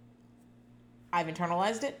it. I've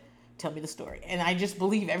internalized it. Tell me the story. And I just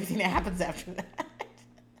believe everything that happens after that.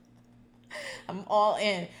 I'm all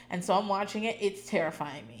in. And so I'm watching it. It's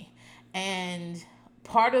terrifying me. And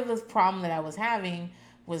part of the problem that I was having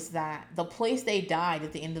was that the place they died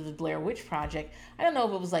at the end of the Blair Witch Project, I don't know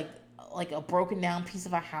if it was like a broken down piece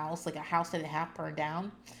of a house, like a house that had half burned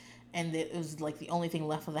down, and it was like the only thing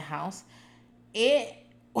left of the house. It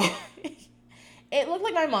it looked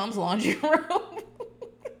like my mom's laundry room.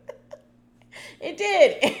 It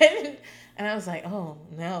did. And I was like, oh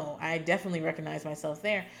no, I definitely recognized myself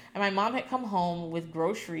there. And my mom had come home with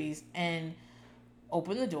groceries and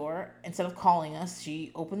opened the door. Instead of calling us,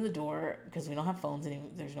 she opened the door because we don't have phones anymore.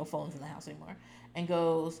 There's no phones in the house anymore. And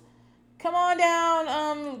goes, come on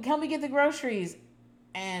down, help me get the groceries.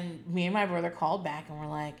 And me and my brother called back and we're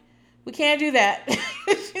like, we can't do that.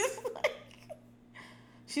 She's like,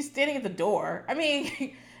 she's standing at the door. I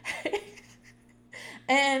mean,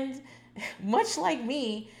 and much like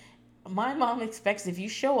me, my mom expects if you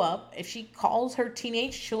show up, if she calls her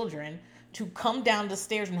teenage children to come down the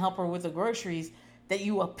stairs and help her with the groceries, that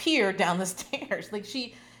you appear down the stairs. Like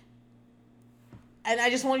she, and I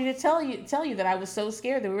just wanted to tell you that I was so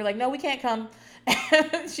scared that we were like, no, we can't come.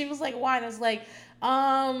 And she was like, why? And I was like,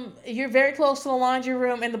 you're very close to the laundry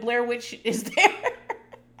room and the Blair Witch is there.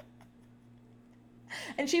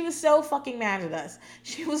 And she was so fucking mad at us.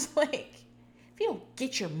 She was like, if you don't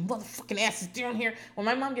get your motherfucking asses down here. When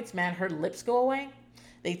my mom gets mad, her lips go away.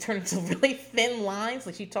 They turn into really thin lines.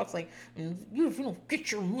 Like she talks like, you if you don't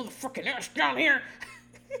get your motherfucking ass down here.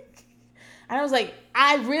 And I was like,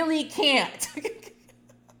 I really can't.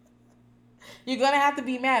 You're gonna have to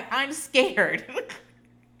be mad. I'm scared.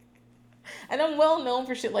 And I'm well known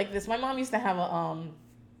for shit like this. My mom used to have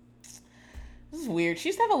this is weird. She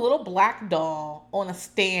used to have a little black doll on a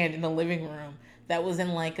stand in the living room that was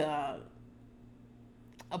in like a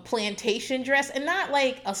plantation dress, and not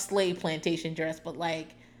like a slave plantation dress, but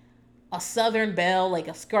like a Southern Belle, like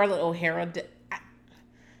a Scarlett O'Hara. I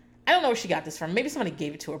don't know where she got this from. Maybe somebody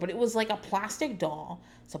gave it to her, but it was like a plastic doll.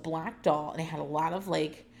 It's a black doll, and it had a lot of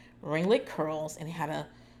like ringlet curls, and it had a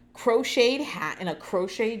crocheted hat and a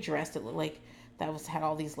crocheted dress that looked like had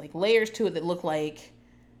all these like layers to it that looked like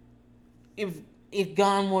if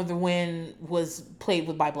Gone with the Wind was played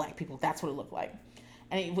with by black people. That's what it looked like.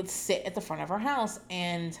 And it would sit at the front of our house,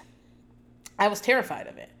 and I was terrified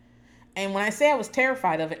of it. And when I say I was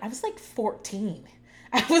terrified of it, I was like 14.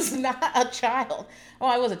 I was not a child. Oh,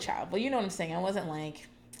 I was a child, but you know what I'm saying. I wasn't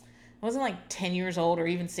like 10 years old or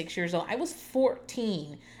even 6 years old. I was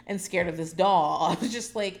 14 and scared of this doll. I was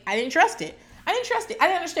just like, I didn't trust it. I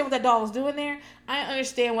didn't understand what that doll was doing there. I didn't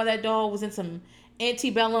understand why that doll was in some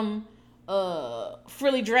antebellum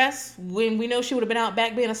frilly dress when we know she would have been out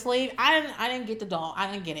back being a slave. I didn't get the doll. I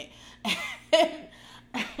didn't get it.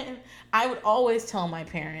 And I would always tell my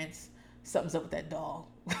parents something's up with that doll.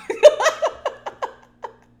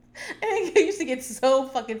 And they used to get so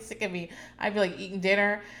fucking sick of me. I'd be like eating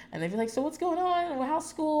dinner, and they'd be like, "So what's going on? Well, how's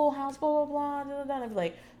school? How's blah blah blah?" And I'd be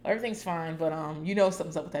like, well, "Everything's fine, but you know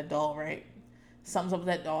something's up with that doll, right? Something's up with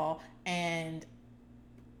that doll." And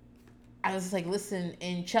I was like, "Listen,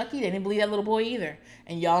 in Chucky, they didn't believe that little boy either,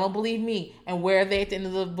 and y'all don't believe me. And where are they at the end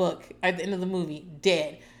of the book? At the end of the movie,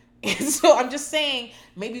 dead." And so I'm just saying,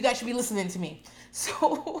 maybe you guys should be listening to me.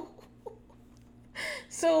 So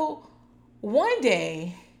one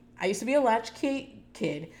day, I used to be a latchkey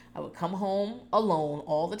kid. I would come home alone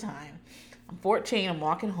all the time. I'm 14. I'm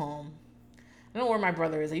walking home. I don't know where my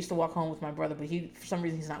brother is. I used to walk home with my brother, but for some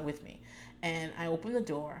reason, he's not with me. And I open the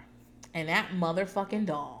door, and that motherfucking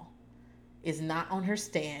doll is not on her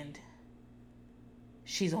stand.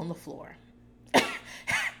 She's on the floor.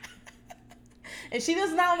 And she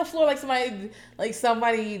does not on the floor like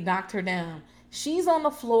somebody knocked her down. She's on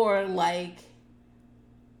the floor like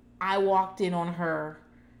I walked in on her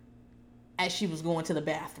as she was going to the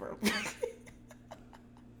bathroom.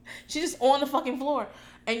 She's just on the fucking floor.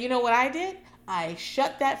 And you know what I did? I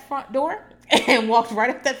shut that front door and walked right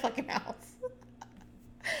up that fucking house.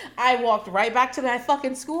 I walked right back to that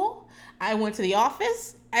fucking school. I went to the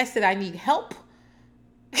office. I said, I need help.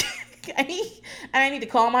 I need to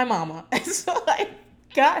call my mama. And so I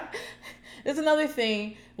got. There's another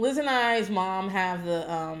thing. Liz and I's mom have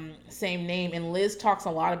the same name, and Liz talks a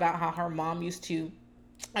lot about how her mom used to.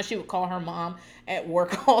 How she would call her mom at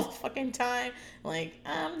work all the fucking time, like,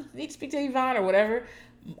 need to speak to Yvonne or whatever.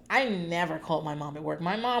 I never called my mom at work.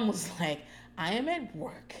 My mom was like, I am at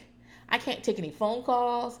work. I can't take any phone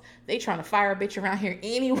calls. They trying to fire a bitch around here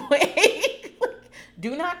anyway.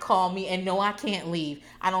 Do not call me, and no, I can't leave.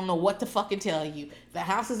 I don't know what to fucking tell you. The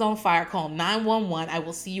house is on fire. Call 911. I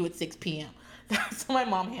will see you at 6 p.m. That's how my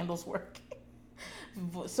mom handles work.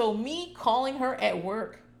 So me calling her at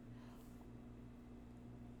work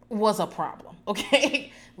was a problem,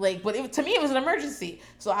 okay? Like, but to me, it was an emergency.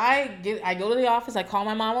 So I go to the office, I call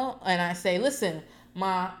my mama, and I say, listen,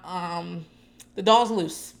 the doll's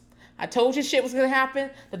loose. I told you shit was gonna happen.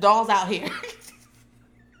 The doll's out here.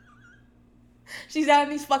 She's out in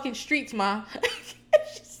these fucking streets, ma.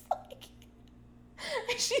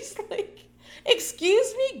 she's like,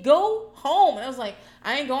 excuse me, go home. And I was like,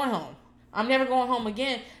 I ain't going home. I'm never going home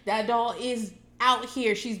again. That doll is out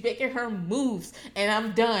here. She's making her moves, and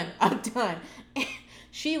I'm done.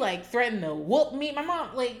 She like threatened to whoop me. My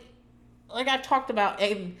mom, like I've talked about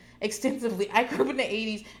extensively, I grew up in the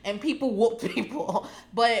 80s and people whooped people.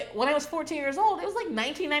 But when I was 14 years old, it was like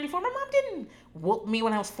 1994. My mom didn't whoop me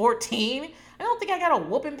when I was 14. I don't think I got a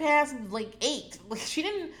whooping past like 8. Like she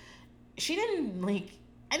didn't like,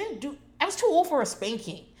 I was too old for a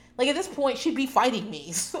spanking. Like at this point, she'd be fighting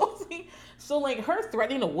me. So like her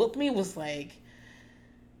threatening to whoop me was like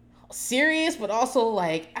serious, but also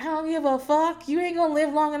like, I don't give a fuck. You ain't gonna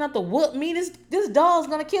live long enough to whoop me. This doll's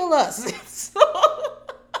gonna kill us. So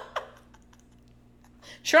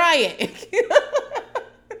try it.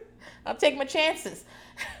 I'll take my chances.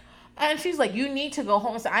 And she's like, you need to go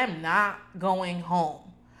home. I said, I am not going home.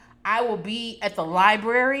 I will be at the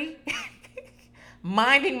library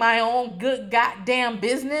minding my own good goddamn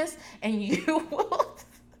business, and you will.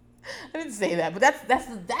 I didn't say that, but that's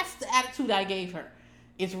the attitude I gave her.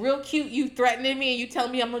 It's real cute you threatening me and you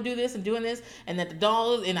telling me I'm gonna do this and doing this and that the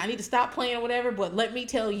doll and I need to stop playing or whatever, but let me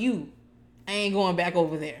tell you, I ain't going back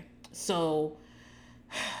over there. So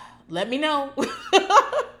let me know.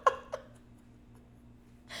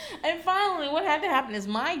 And finally, what had to happen is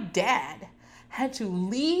my dad had to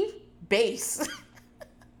leave base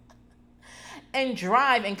and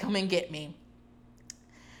drive and come and get me.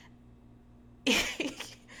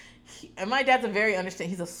 And my dad's a very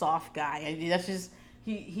understanding. He's a soft guy. I mean, that's just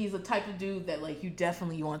he's the type of dude that like you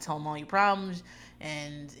want to tell him all your problems,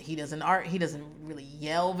 and he doesn't really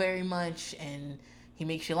yell very much, and he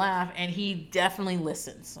makes you laugh, and he definitely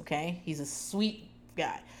listens. Okay, he's a sweet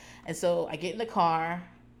guy. And so I get in the car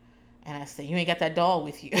and I say, you ain't got that doll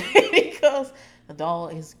with you. And he goes, the doll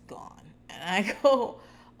is gone. And I go,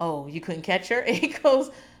 oh, you couldn't catch her? And he goes,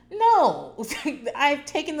 no, I've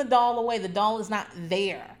taken the doll away. The doll is not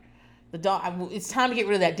there. It's time to get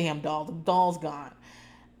rid of that damn doll. The doll's gone.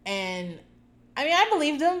 And I mean, I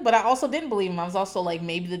believed him, but I also didn't believe him. I was also like,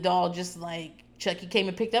 maybe the doll just like Chucky came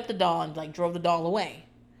and picked up the doll and like drove the doll away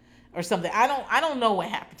or something. I don't know what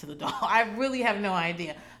happened to the doll. I really have no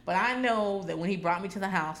idea. But I know that when he brought me to the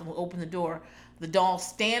house and we opened the door, the doll's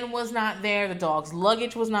stand was not there. The dog's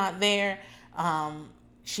luggage was not there.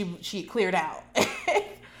 She cleared out.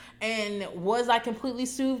 And was I completely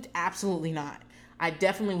soothed? Absolutely not. I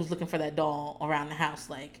definitely was looking for that doll around the house,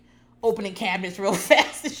 like opening cabinets real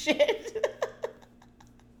fast and shit.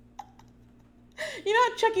 You know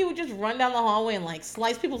how Chucky would just run down the hallway and like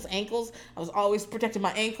slice people's ankles? I was always protecting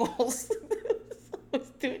my ankles. I was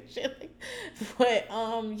doing shit like, but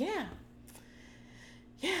yeah.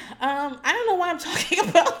 I don't know why I'm talking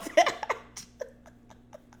about that.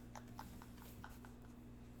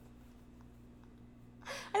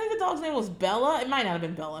 I think the dog's name was Bella. It might not have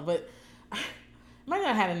been Bella, but it might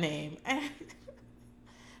not have had a name.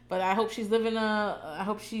 But I hope she's I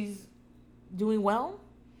hope she's doing well.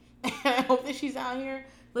 And I hope that she's out here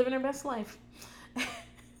living her best life.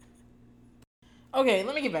 Okay,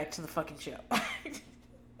 let me get back to the fucking show.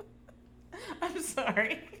 I'm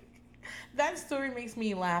sorry. That story makes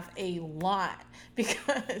me laugh a lot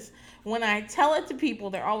because when I tell it to people,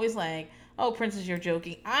 they're always like, oh, Princess, you're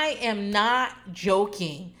joking. I am not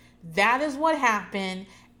joking. That is what happened.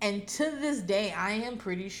 And to this day, I am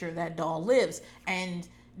pretty sure that doll lives. And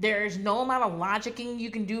there's no amount of logicking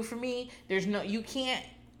you can do for me. You can't,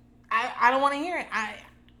 I don't want to hear it.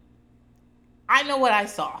 I know what I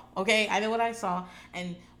saw, okay? I know what I saw.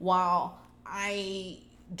 And while I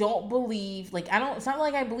don't believe, it's not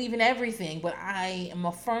like I believe in everything, but I am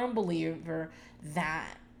a firm believer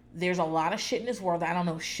that there's a lot of shit in this world that I don't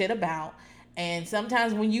know shit about. And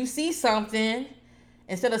sometimes when you see something,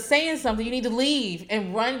 instead of saying something, you need to leave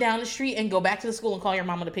and run down the street and go back to the school and call your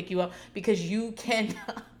mama to pick you up because you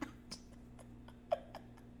cannot.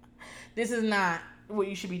 This is not what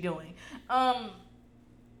you should be doing.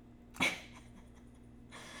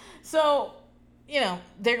 So,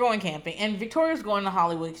 they're going camping, and Victoria's going to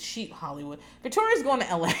Hollywood. Victoria's going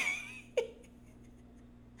to LA.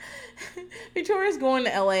 Victoria's going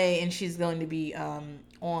to LA, and she's going to be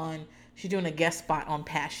she's doing a guest spot on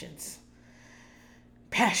Passions.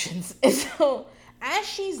 And so, as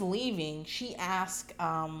she's leaving, she asked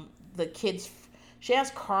she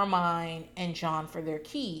asked Carmine and John for their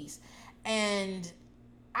keys. And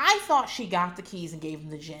I thought she got the keys and gave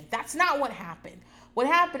them to Jen. That's not what happened. What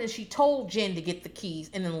happened is she told Jen to get the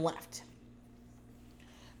keys and then left.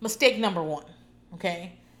 Mistake number one,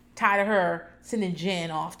 okay? Tired of her sending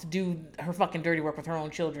Jen off to do her fucking dirty work with her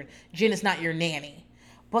own children. Jen is not your nanny.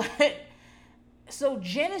 But, so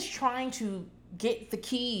Jen is trying to get the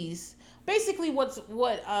keys. Basically, what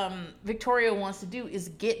Victoria wants to do is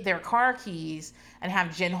get their car keys and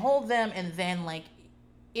have Jen hold them, and then, like,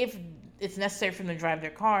 if it's necessary for them to drive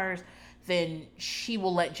their cars, then she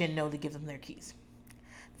will let Jen know to give them their keys.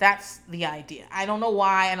 That's the idea. I don't know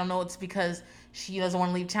why. I don't know. It's because she doesn't want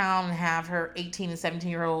to leave town and have her 18 and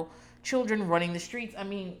 17-year-old children running the streets. I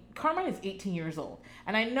mean, Carmine is 18 years old.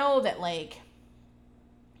 And I know that, like,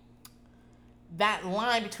 that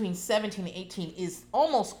line between 17 and 18 is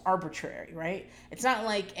almost arbitrary, right? It's not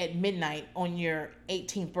like at midnight on your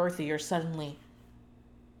 18th birthday, you're suddenly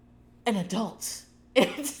an adult.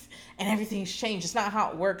 And everything's changed. It's not how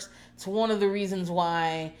it works. It's one of the reasons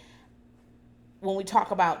why when we talk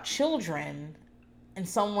about children and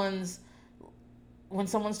when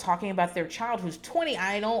someone's talking about their child who's 20,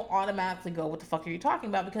 I don't automatically go, what the fuck are you talking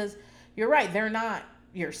about? Because you're right, they're not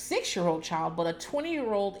your 6-year-old child, but a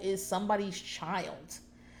 20-year-old is somebody's child.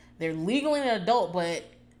 They're legally an adult, but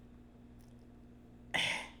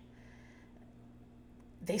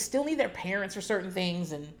they still need their parents for certain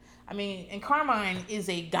things. And Carmine is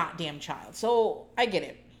a goddamn child. So I get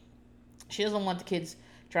it. She doesn't want the kids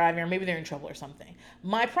driving, or maybe they're in trouble or something.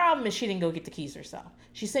 My problem is she didn't go get the keys herself.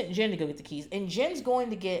 She sent Jen to go get the keys, and Jen's going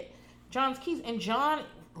to get John's keys, and John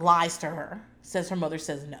lies to her, says her mother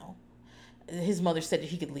says no. His mother said that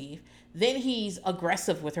he could leave. Then he's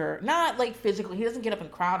aggressive with her, not like physically. He doesn't get up and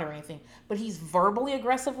crowd or anything, but he's verbally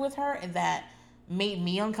aggressive with her, and that made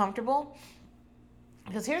me uncomfortable.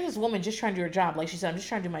 Because here's this woman just trying to do her job. Like she said, I'm just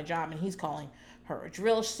trying to do my job, and he's calling her a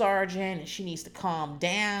drill sergeant, and she needs to calm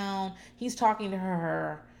down. He's talking to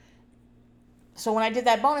her. So when I did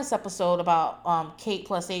that bonus episode about Kate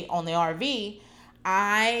plus 8 on the RV,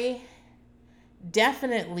 I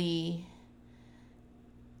definitely...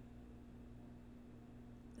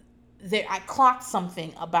 I clocked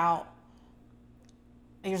something about...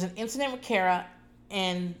 There's an incident with Kara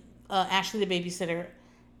and Ashley the babysitter,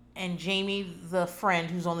 and Jamie the friend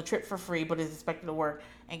who's on the trip for free but is expected to work,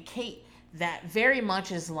 and Kate, that very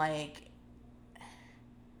much is like...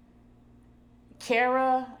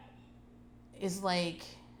 Kara is like...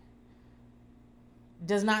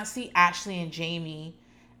 does not see Ashley and Jamie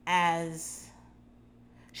as...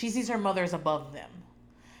 She sees her mother as above them.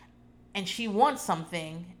 And she wants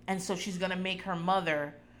something, and so she's going to make her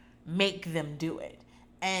mother make them do it.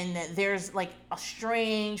 And there's like a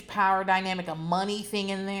strange power dynamic, a money thing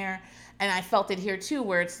in there. And I felt it here too,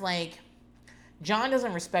 where it's like John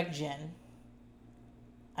doesn't respect Jen.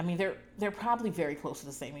 I mean, they're probably very close to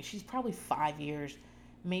the same age. She's probably 5 years,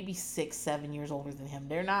 maybe 6, 7 years older than him.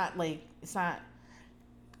 They're not like,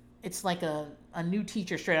 it's like a new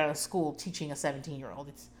teacher straight out of school teaching a 17-year-old.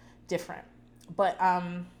 It's different. But,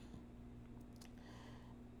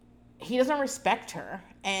 he doesn't respect her,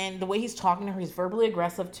 and the way he's talking to her, he's verbally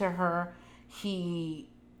aggressive to her. He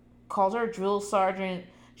calls her a drill sergeant.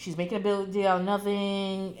 She's making a big deal out of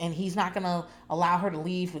nothing, and he's not gonna allow her to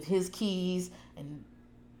leave with his keys.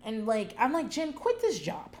 And like, I'm like, Jen, quit this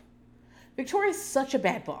job. Victoria's such a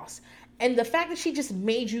bad boss, and the fact that she just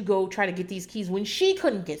made you go try to get these keys when she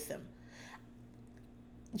couldn't get them,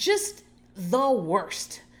 just the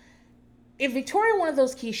worst. If Victoria wanted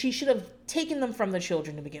those keys, she should have taken them from the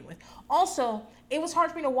children to begin with. Also, it was hard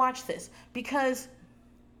for me to watch this because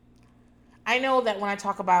I know that when I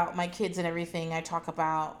talk about my kids and everything, I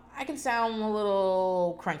can sound a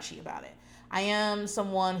little crunchy about it. I am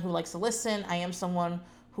someone who likes to listen. I am someone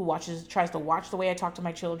who tries to watch the way I talk to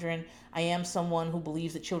my children. I am someone who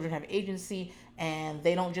believes that children have agency and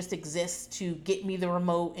they don't just exist to get me the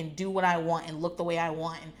remote and do what I want and look the way I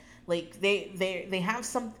want. And like they have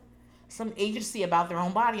some agency about their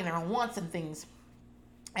own body and their own wants and things.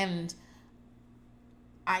 And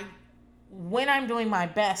I when I'm doing my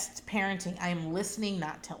best parenting, I am listening,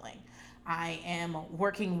 not telling. I am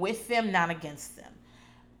working with them, not against them.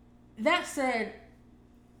 That said,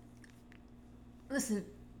 listen,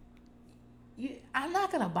 I'm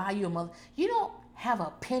not gonna buy you a mother. You don't have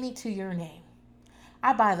a penny to your name.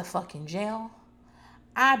 I buy the fucking jail.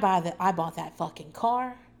 I bought that fucking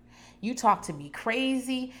car. You talk to me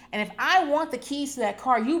crazy, and if I want the keys to that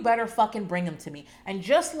car, you better fucking bring them to me. And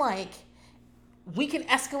just like we can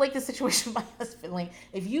escalate the situation with my husband, like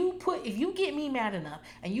if you get me mad enough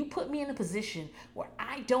and you put me in a position where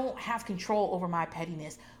I don't have control over my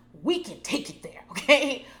pettiness, we can take it there,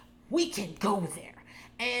 okay? We can go there.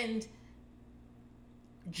 And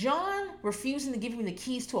John refusing to give me the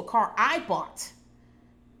keys to a car I bought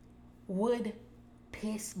would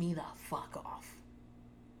piss me the fuck off.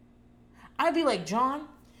 I'd be like, John,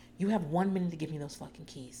 you have 1 minute to give me those fucking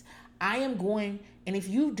keys. I am going, and if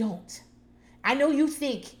you don't, I know you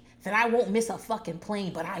think that I won't miss a fucking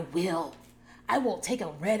plane, but I will. I will take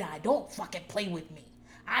a red eye. Don't fucking play with me.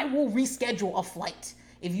 I will reschedule a flight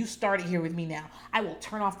if you started here with me now. I will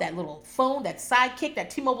turn off that little phone, that sidekick, that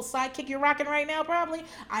T-Mobile sidekick you're rocking right now probably.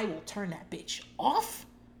 I will turn that bitch off.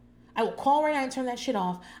 I will call right now and turn that shit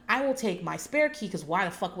off. I will take my spare key, because why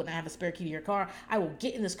the fuck wouldn't I have a spare key to your car? I will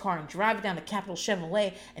get in this car and drive it down to Capital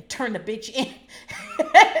Chevrolet and turn the bitch in.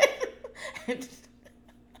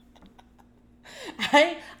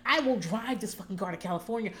 I will drive this fucking car to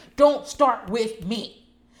California. Don't start with me.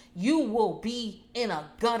 You will be in a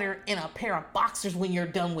gutter in a pair of boxers when you're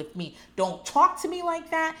done with me. Don't talk to me like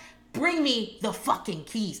that. Bring me the fucking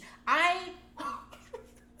keys. I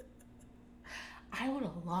would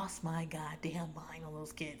have lost my goddamn mind on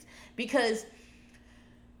those kids. Because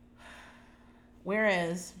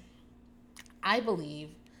whereas I believe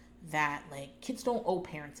that like kids don't owe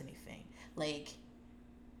parents anything. Like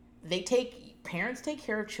parents take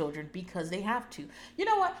care of children because they have to. You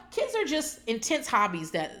know what? Kids are just intense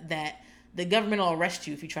hobbies that the government will arrest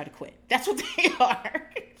you if you try to quit. That's what they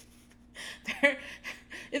are.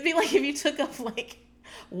 It'd be like if you took up like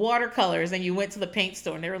watercolors and you went to the paint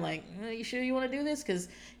store and they were like, you sure you want to do this? Because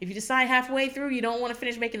if you decide halfway through you don't want to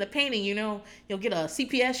finish making the painting, you know, you'll get a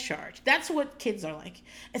CPS charge. That's what kids are like.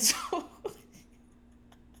 And so,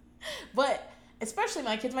 but especially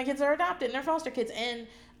my kids are adopted and they're foster kids, and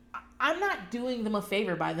I'm not doing them a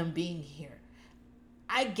favor by them being here.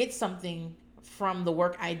 I get something from the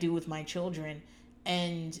work I do with my children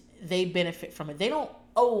and they benefit from it. They don't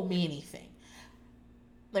owe me anything.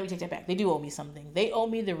 Let me take that back. They do owe me something. They owe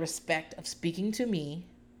me the respect of speaking to me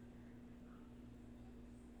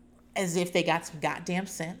as if they got some goddamn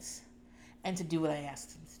sense and to do what I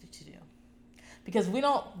asked them to do. Because we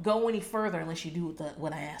don't go any further unless you do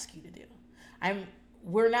what I ask you to do.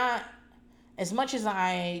 We're not, as much as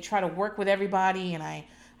I try to work with everybody and I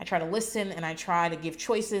try to listen and I try to give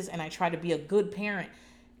choices and I try to be a good parent,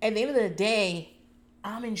 at the end of the day,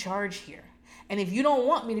 I'm in charge here. And if you don't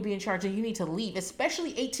want me to be in charge, then you need to leave,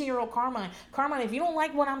 especially 18-year-old Carmine. Carmine, if you don't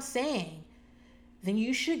like what I'm saying, then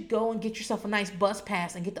you should go and get yourself a nice bus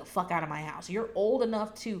pass and get the fuck out of my house. You're old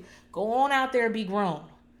enough to go on out there and be grown.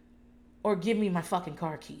 Or give me my fucking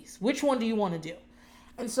car keys. Which one do you want to do?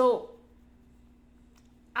 And so,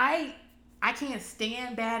 I can't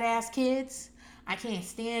stand badass kids. I can't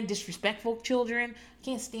stand disrespectful children. I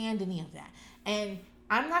can't stand any of that. And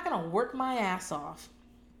I'm not going to work my ass off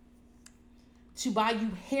to buy you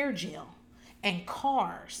hair gel and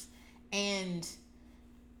cars and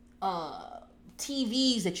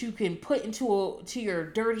TVs that you can put into your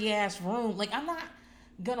dirty ass room. Like, I'm not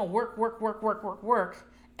gonna work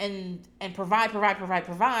and provide,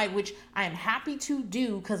 which I am happy to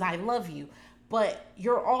do because I love you. But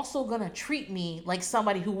you're also gonna treat me like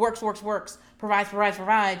somebody who works,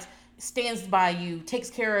 provides, stands by you, takes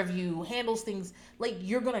care of you, handles things. Like,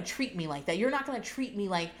 you're gonna treat me like that. You're not gonna treat me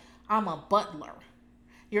like I'm a butler.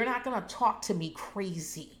 You're not gonna talk to me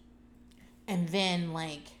crazy and then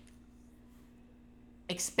like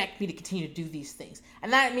expect me to continue to do these things.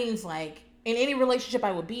 And that means like in any relationship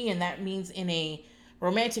I would be in, that means in a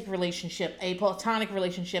romantic relationship, a platonic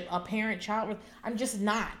relationship, a parent-child. I'm just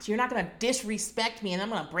not. You're not gonna disrespect me and I'm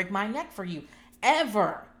gonna break my neck for you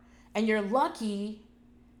ever. And you're lucky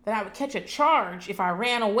that I would catch a charge if I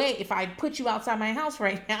ran away, if I put you outside my house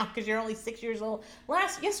right now because you're only 6 years old.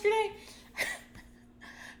 Yesterday,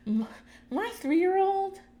 my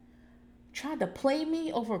 3-year-old tried to play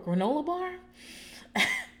me over a granola bar.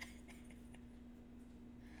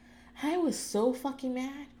 I was so fucking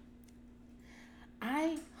mad.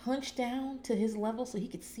 I hunched down to his level so he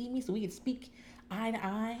could see me, so we could speak eye to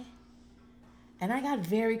eye. And I got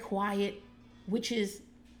very quiet, which is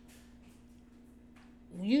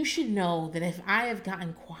you should know that if I have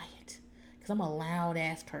gotten quiet, because I'm a loud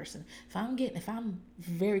ass person, if I'm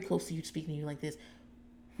very close to you, speaking to you like this,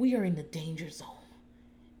 we are in the danger zone.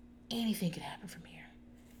 Anything could happen from here.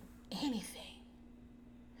 Anything.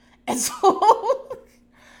 And so,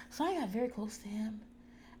 so I got very close to him,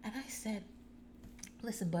 and I said,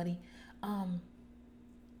 "Listen, buddy, I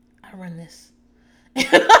run this.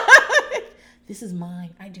 This is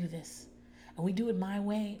mine. I do this, and we do it my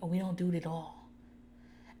way, or we don't do it at all."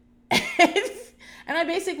 And I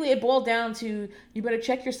basically, it boiled down to, you better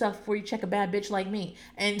check yourself before you check a bad bitch like me,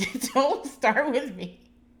 and don't start with me.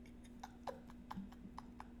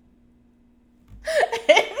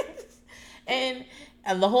 and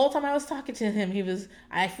and the whole time I was talking to him,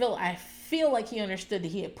 I feel like he understood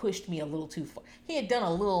that he had pushed me a little too far. He had done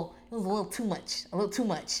it was a little too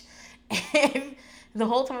much. And the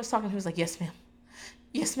whole time I was talking, he was like, "Yes, ma'am.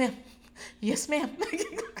 Yes, ma'am. Yes, ma'am."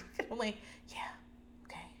 I'm like, "Yeah,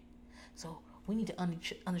 okay. So we need to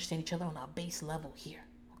understand each other on our base level here,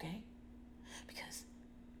 okay? Because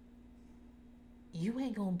you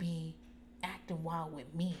ain't gonna be acting wild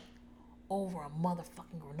with me over a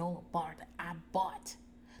motherfucking granola bar that I bought,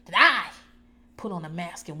 that I put on a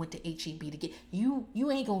mask and went to HEB to get. You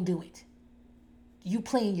ain't gonna do it. You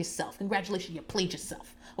playing yourself. Congratulations, you played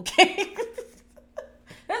yourself, okay?"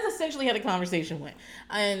 That's essentially how the conversation went.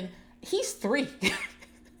 And he's 3.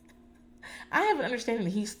 I have an understanding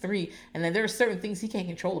that he's 3 and that there are certain things he can't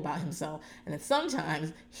control about himself, and that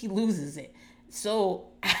sometimes he loses it. So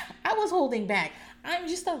I was holding back. I'm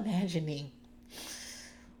just imagining,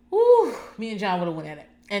 me and John would have went at it.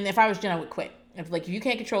 And if I was John, I would quit. If you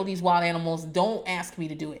can't control these wild animals, don't ask me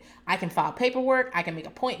to do it. I can file paperwork. I can make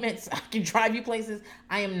appointments. I can drive you places.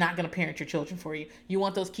 I am not going to parent your children for you. You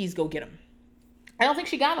want those keys, go get them. I don't think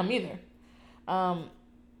she got them either.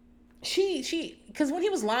 Because when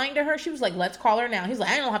he was lying to her, she was like, "Let's call her now." He's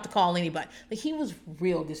like, "I don't have to call anybody." Like, he was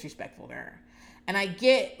real disrespectful to her. And I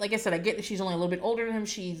get that she's only a little bit older than him.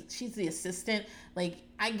 She's the assistant. Like,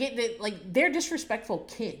 I get that, like, they're disrespectful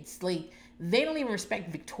kids. Like, they don't even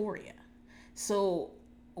respect Victoria. So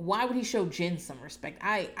why would he show Jen some respect?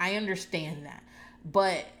 I understand that.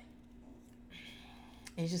 But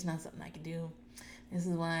it's just not something I can do. This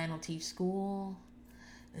is why I don't teach school.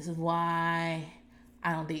 This is why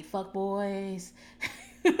I don't date fuckboys.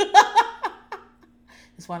 That's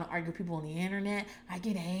why I don't argue with people on the internet. I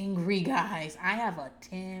get angry, guys. I have a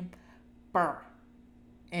temper.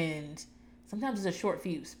 And sometimes it's a short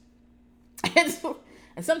fuse.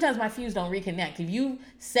 And sometimes my fuse don't reconnect. If you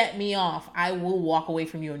set me off, I will walk away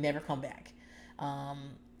from you and never come back.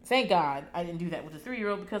 Thank God I didn't do that with a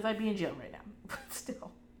 3-year-old, because I'd be in jail right now. But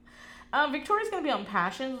still. Victoria's going to be on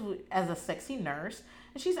Passions as a sexy nurse.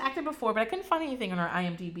 And she's acted before, but I couldn't find anything on her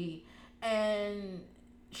IMDb. And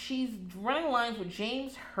she's running lines with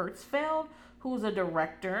James Hertzfeld, who's a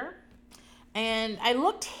director. And I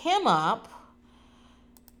looked him up.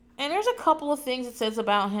 And there's a couple of things it says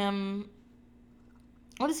about him.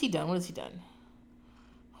 What has he done?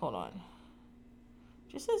 Hold on.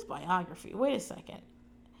 Just his biography. Wait a second.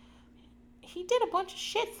 He did a bunch of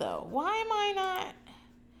shit, though. Why am I not...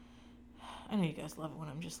 I know you guys love it when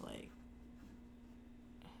I'm just like...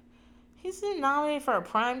 He's been nominated for a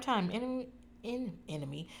Primetime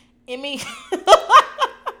Emmy.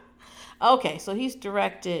 Okay, so he's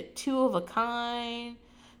directed Two of a Kind.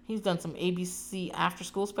 He's done some ABC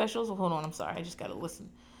after-school specials. Well, hold on, I'm sorry. I just got to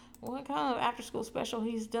listen. What kind of after-school special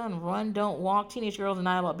he's done? Run, Don't Walk. Teenage girl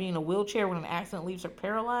denied about being in a wheelchair when an accident leaves her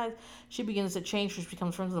paralyzed. She begins to change. She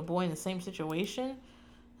becomes friends with a boy in the same situation.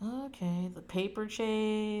 Okay, The Paper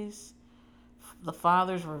Chase. The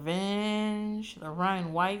Father's Revenge. The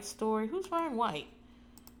Ryan White story. Who's Ryan White?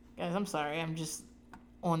 Guys, I'm sorry. I'm just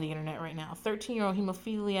on the internet right now. 13-year-old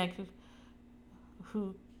hemophiliac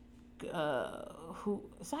who is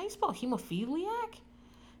that how you spell hemophiliac?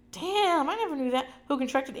 Damn, I never knew that. Who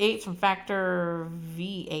contracted AIDS from factor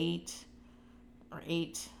V8 or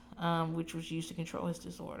 8, which was used to control his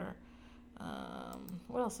disorder.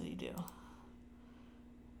 What else did he do?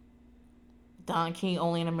 Don King,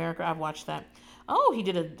 Only in America. I've watched that. Oh, he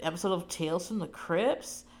did an episode of Tales from the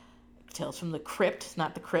Crypts. Tales from the Crypt,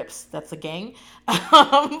 not the Crips. That's a gang.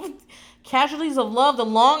 Casualties of Love, the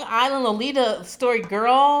Long Island Lolita story.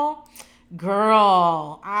 Girl,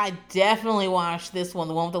 I definitely watched this one.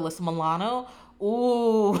 The one with Alyssa Milano.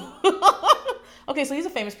 Ooh. Okay, so he's a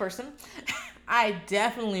famous person. I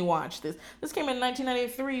definitely watched this. This came in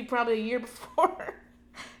 1993, probably a year before.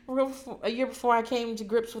 A year before I came to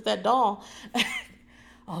grips with that doll.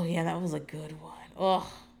 Oh, yeah, that was a good one.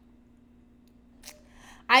 Oh.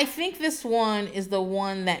 I think this one is the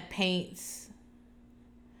one that paints...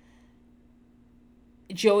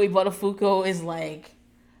 Joey Buttafuoco is like,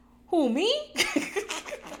 who, me? I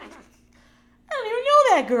don't even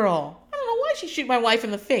know that girl. I don't know why she shoot my wife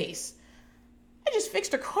in the face. I just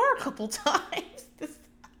fixed her car a couple times.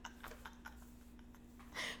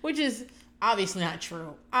 Which is obviously not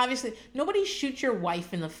true. Obviously, nobody shoots your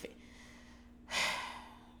wife in the face.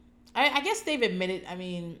 I guess they've admitted,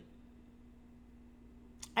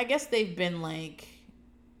 I guess they've been like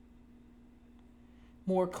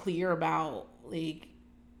more clear about like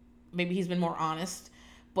maybe he's been more honest.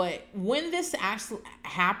 But when this actually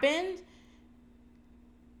happened,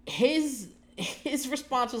 his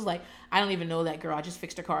response was like, I don't even know that girl. I just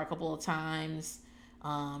fixed her car a couple of times.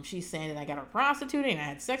 She's saying that I got her prostituting and I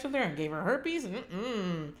had sex with her and gave her herpes.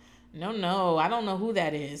 No, I don't know who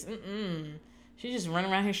that is. She's just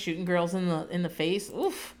running around here shooting girls in the face.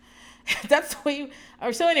 Oof. That's the way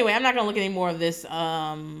so anyway, I'm not gonna look at any more of this.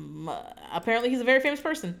 Apparently he's a very famous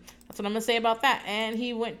person. That's what I'm gonna say about that. And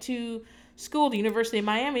he went to school, the University of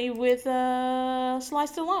Miami, with Sly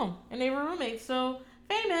Stallone, and they were roommates. So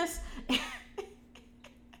famous.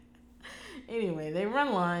 Anyway, they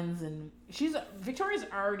run lines, and Victoria's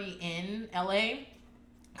already in LA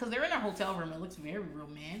because they're in a hotel room. It looks very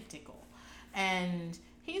romantical, and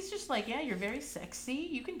he's just like, yeah, you're very sexy.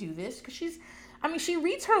 You can do this because she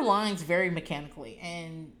reads her lines very mechanically,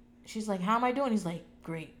 and she's like, how am I doing? He's like,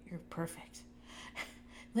 great, you're perfect.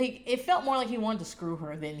 Like, it felt more like he wanted to screw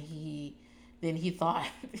her than he thought.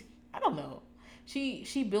 I don't know.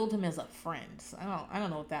 She billed him as a friend. So I don't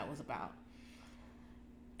know what that was about.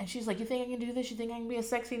 And she's like, you think I can do this? You think I can be a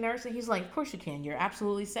sexy nurse? And he's like, of course you can. You're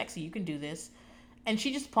absolutely sexy. You can do this. And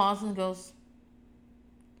she just pauses and goes,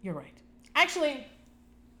 you're right. Actually,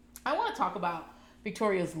 I want to talk about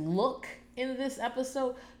Victoria's look in this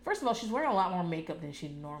episode. First of all, she's wearing a lot more makeup than she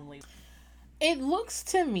normally. It looks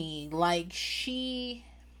to me like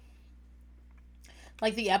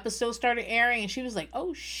the episode started airing and she was like,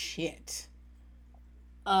 oh shit.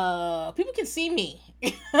 People can see me.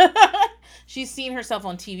 She's seen herself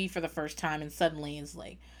on TV for the first time and suddenly is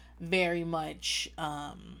like very much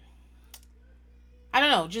I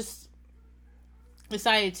don't know, just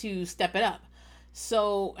decided to step it up.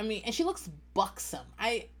 So, and she looks buxom.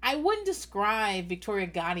 I wouldn't describe Victoria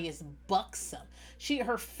Gotti as buxom.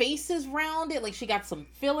 Her face is rounded, like she got some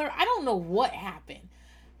filler. I don't know what happened.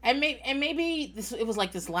 And maybe it was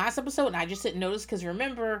like this last episode and I just didn't notice because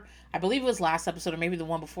remember, I believe it was last episode or maybe the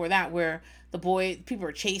one before that where people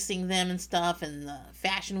are chasing them and stuff in the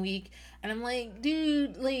fashion week. And I'm like,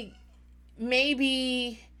 dude, like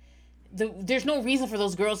maybe there's no reason for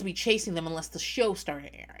those girls to be chasing them unless the show started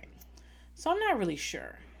airing. So I'm not really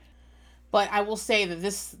sure. But I will say that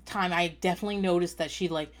this time I definitely noticed that she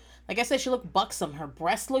like I said, she looked buxom. Her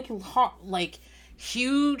breasts looked like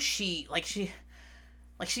huge. She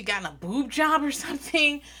got a boob job or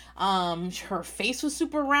something. Her face was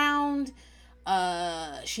super round.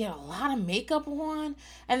 She had a lot of makeup on.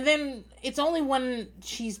 And then it's only when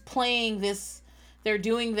she's playing this, they're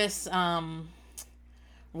doing this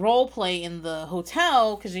role play in the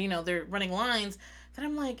hotel, because, they're running lines, that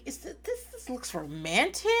I'm like, this looks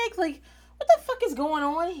romantic? Like, what the fuck is going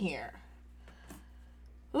on here?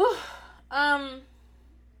 Ooh.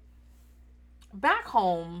 Back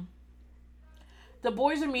home, the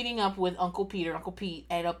boys are meeting up with Uncle Pete,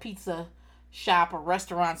 at a pizza shop or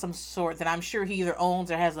restaurant, some sort that I'm sure he either owns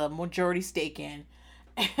or has a majority stake in.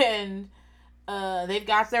 And they've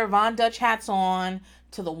got their Von Dutch hats on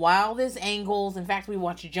to the wildest angles. In fact, we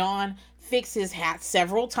watched John fix his hat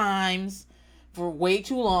several times for way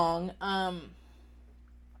too long. And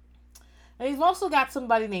he's also got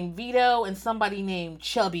somebody named Vito and somebody named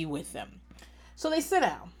Chubby with them. So they sit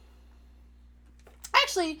down.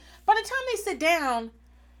 Actually, by the time they sit down,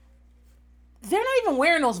 they're not even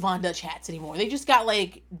wearing those Von Dutch hats anymore. They just got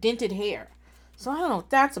like dented hair. So I don't know what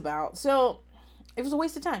that's about. So it was a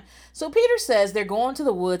waste of time. So Peter says they're going to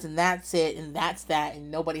the woods and that's it and that's that and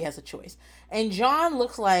nobody has a choice. And John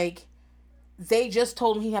looks like they just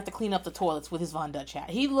told him he'd have to clean up the toilets with his Von Dutch hat.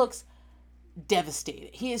 He looks devastated.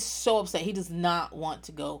 He is so upset. He does not want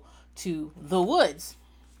to go to the woods.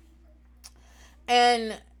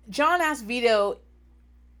 And John asked Vito,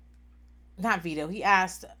 it's Vito. He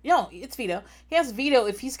asked Vito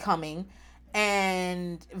if he's coming,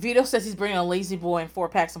 and Vito says he's bringing a lazy boy and 4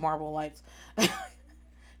 packs of Marlboro Lights.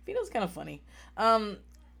 Vito's kind of funny.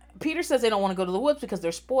 Peter says they don't want to go to the woods because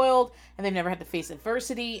they're spoiled and they've never had to face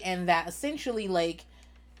adversity, and that essentially,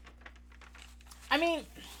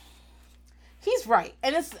 he's right.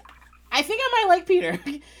 And I think I might like Peter.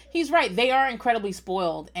 He's right. They are incredibly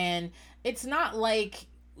spoiled, and it's not like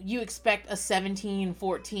you expect a 17,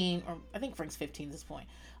 14, or I think Frank's 15 at this point,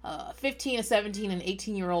 15, a 17, and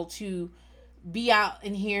 18-year-old to be out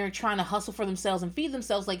in here trying to hustle for themselves and feed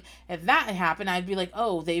themselves. Like, if that had happened, I'd be like,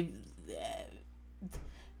 oh,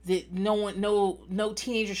 no one, no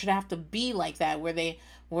teenager should have to be like that, where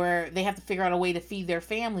they have to figure out a way to feed their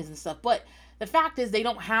families and stuff. But the fact is, they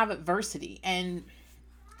don't have adversity, and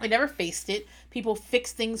they never faced it. People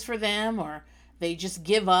fix things for them, or they just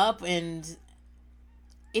give up, and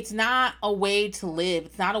it's not a way to live.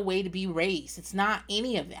 It's not a way to be raised. It's not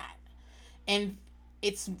any of that. And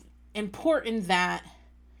it's important that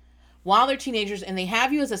while they're teenagers and they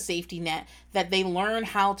have you as a safety net, that they learn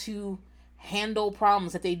how to handle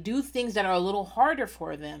problems, that they do things that are a little harder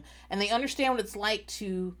for them, and they understand what it's like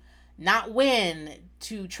to not win,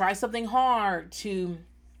 to try something hard,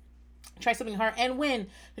 and win,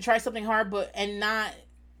 to try something hard but and not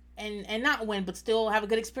win, but still have a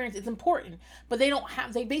good experience. It's important. But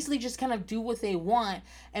they basically just kind of do what they want,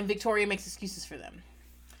 and Victoria makes excuses for them.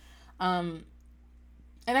 And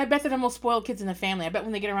I bet they're the most spoiled kids in the family. I bet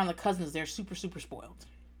when they get around the cousins, they're super, super spoiled.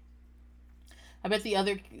 I bet the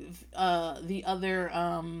other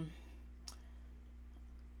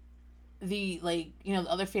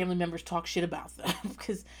family members talk shit about them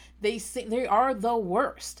because they are the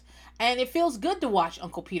worst. And it feels good to watch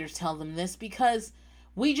Uncle Peter tell them this, because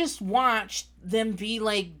we just watched them be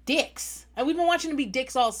like dicks, and we've been watching them be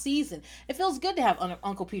dicks all season. It feels good to have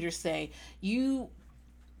Uncle Peter say, you're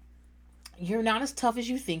not as tough as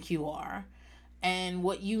you think you are, and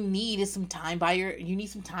what you need is some time you need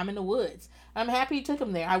some time in the woods. I'm happy he took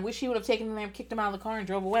him there. I wish he would have taken him there and kicked him out of the car and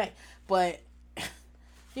drove away, but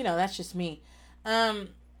that's just me.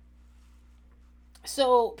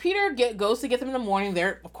 So Peter goes to get them in the morning.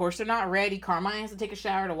 Of course they're not ready. Carmine has to take a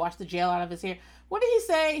shower to wash the gel out of his hair. What did he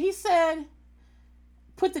say? He said,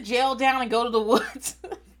 put the gel down and go to the woods.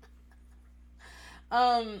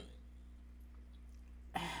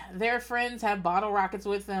 Their friends have bottle rockets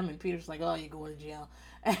with them, and Peter's like, oh, you're going to jail.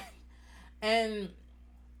 And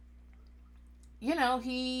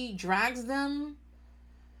he drags them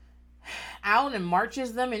out and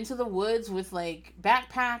marches them into the woods with like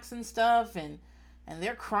backpacks and stuff, and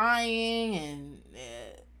they're crying, and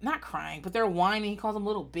not crying, but they're whining. He calls them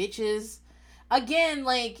little bitches. Again,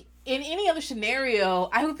 like in any other scenario,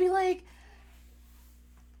 I would be like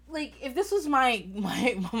if this was my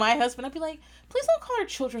husband, I'd be like, please don't call our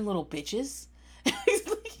children little bitches. Please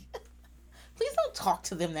don't talk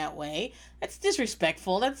to them that way. That's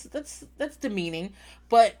disrespectful. That's demeaning.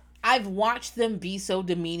 But I've watched them be so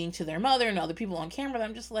demeaning to their mother and other people on camera that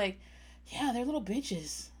I'm just like, yeah, they're little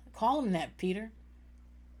bitches. Call them that, Peter.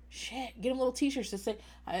 Shit, get them little t-shirts to say.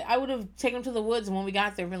 I would have taken them to the woods, and when we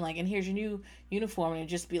got there, been like, and here's your new uniform, and it'd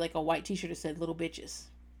just be like a white t-shirt that said little bitches.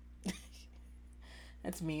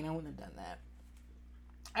 That's mean. I wouldn't have done that.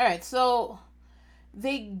 All right, so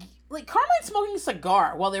Carmine's smoking a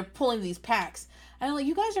cigar while they're pulling these packs. And I'm like,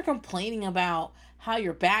 you guys are complaining about how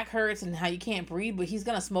your back hurts and how you can't breathe, but he's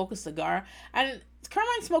gonna smoke a cigar. And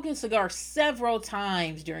Carmine's smoking a cigar several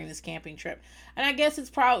times during this camping trip. And I guess it's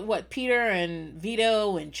probably what Peter and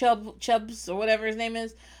Vito and Chubbs or whatever his name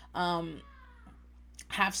is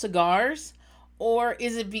have cigars, or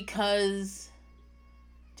is it because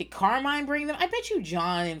did Carmine bring them? I bet you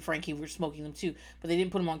John and Frankie were smoking them too, but they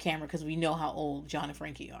didn't put them on camera because we know how old John and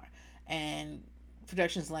Frankie are. And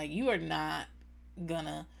production's like, you are not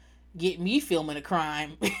gonna get me filming a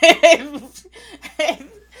crime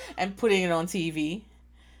and putting it on TV.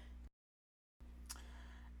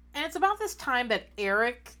 And it's about this time that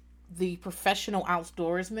Eric, the professional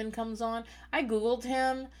outdoorsman, comes on. I Googled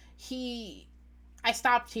him. I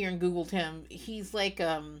stopped here and Googled him. He's like,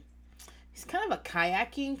 he's kind of a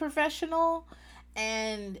kayaking professional,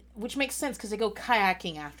 and which makes sense because they go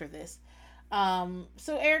kayaking after this.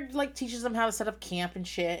 So Eric teaches them how to set up camp and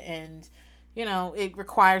shit, and it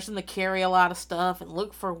requires them to carry a lot of stuff and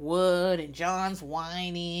look for wood, and John's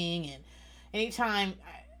whining, and anytime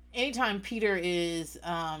Peter is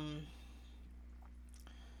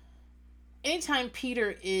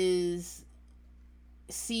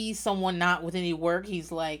sees someone not with any work,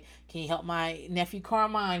 he's like, can you help my nephew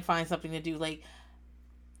Carmine find something to do? Like,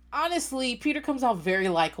 honestly, Peter comes out very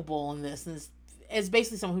likable in this, and is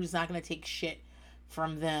basically someone who's not going to take shit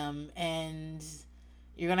from them, and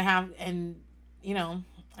you're going to have, and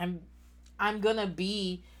I'm going to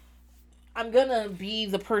be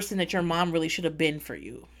the person that your mom really should have been for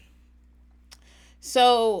you.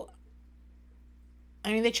 So,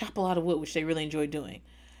 I mean, they chop a lot of wood, which they really enjoy doing.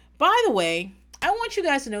 By the way, I want you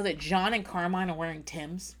guys to know that John and Carmine are wearing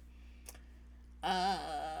Timbs.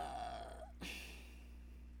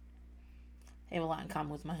 I have a lot in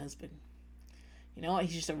common with my husband. You know,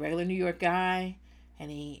 he's just a regular New York guy, and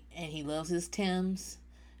he loves his Timbs,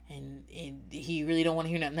 and he really don't want to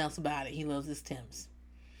hear nothing else about it. He loves his Timbs.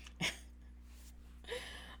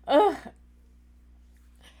 uh,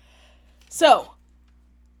 so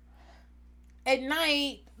at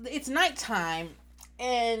night, it's nighttime,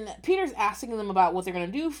 and Peter's asking them about what they're going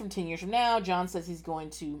to do from 10 years from now. John says he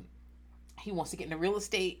wants to get into real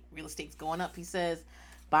estate. Real estate's going up, he says.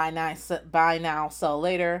 Buy now, sell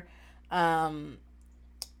later.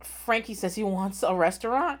 Frankie says he wants a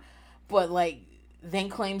restaurant, but like then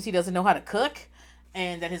claims he doesn't know how to cook,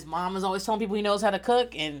 and that his mom is always telling people he knows how to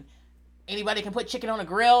cook, and anybody can put chicken on a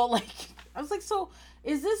grill. Like, I was like, so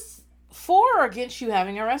is this for or against you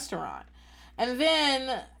having a restaurant? And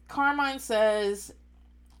then Carmine says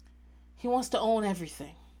he wants to own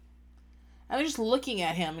everything. And they're just looking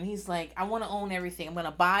at him, and he's like, I want to own everything. I'm going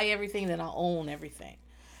to buy everything, then I'll own everything.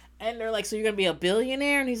 And they're like, so you're going to be a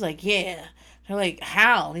billionaire? And he's like, yeah. They're like,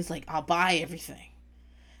 how? And he's like, I'll buy everything.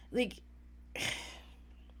 Like,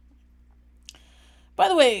 by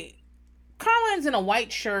the way, Carmine's in a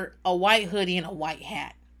white shirt, a white hoodie, and a white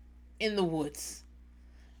hat in the woods.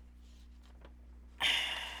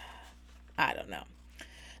 I don't know.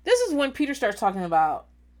 This is when Peter starts talking about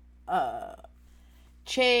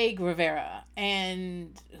Che Guevara,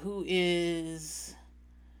 and who is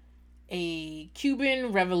a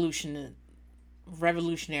Cuban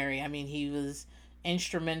revolutionary. I mean, he was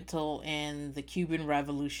instrumental in the Cuban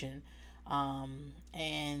Revolution,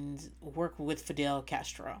 and worked with Fidel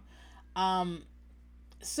Castro.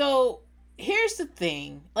 So here's the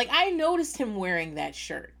thing. Like, I noticed him wearing that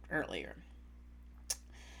shirt earlier.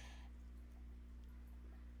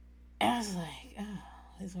 And I was like, oh,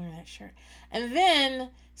 he's wearing that shirt. And then,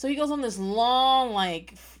 so he goes on this long,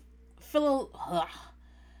 like,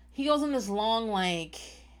 he goes on this long, like,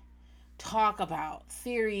 talk about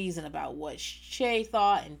theories and about what Che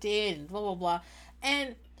thought and did and blah, blah, blah.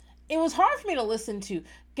 And it was hard for me to listen to.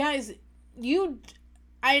 Guys,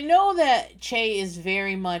 I know that Che is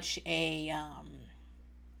very much a,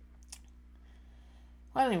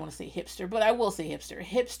 I don't even want to say hipster, but I will say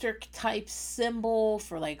hipster type symbol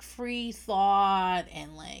for like free thought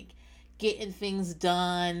and like getting things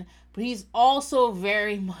done. But he's also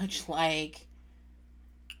very much like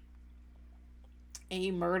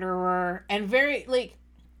a murderer and very like,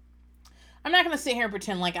 I'm not going to sit here and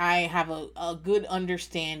pretend like I have a good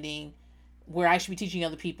understanding where I should be teaching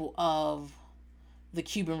other people of the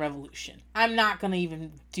Cuban Revolution. I'm not going to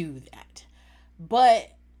even do that.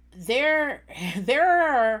 But there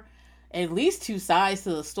are at least two sides to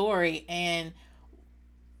the story, and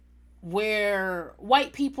where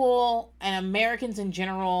white people and Americans in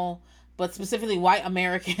general, but specifically white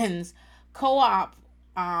Americans, co-op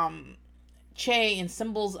Che and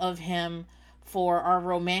symbols of him for our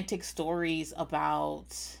romantic stories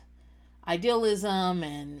about idealism,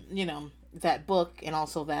 and you know, that book, and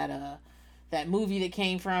also that movie that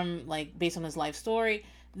came from, like, based on his life story.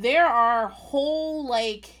 There are whole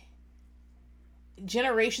like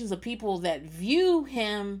generations of people that view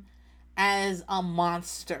him as a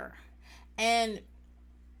monster. And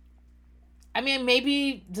I mean,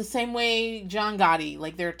 maybe the same way John Gotti,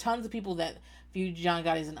 like there are tons of people that view John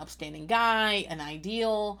Gotti as an upstanding guy, an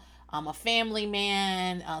ideal, a family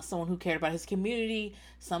man, someone who cared about his community,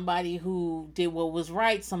 somebody who did what was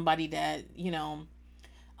right, somebody that, you know,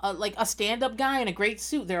 like a stand-up guy in a great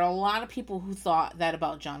suit. There are a lot of people who thought that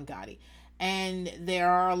about John Gotti. And there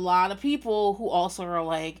are a lot of people who also are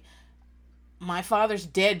like, my father's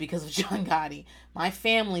dead because of John Gotti. My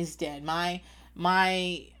family's dead. My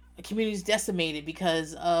community's decimated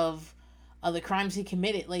because of the crimes he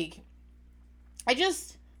committed. Like, I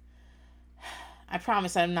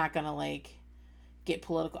promise I'm not gonna like get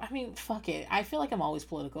political. I mean, fuck it. I feel like I'm always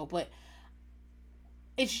political, but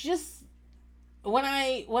it's just when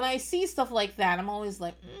I see stuff like that, I'm always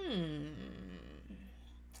like,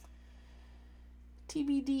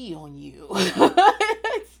 TBD on you.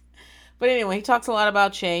 But anyway, he talks a lot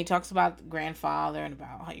about Che. He talks about grandfather and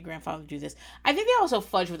about how your grandfather do this. I think they also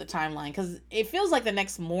fudge with the timeline because it feels like the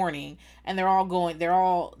next morning and they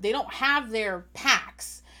don't have their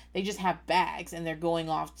packs. They just have bags and they're going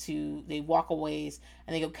off they walk a ways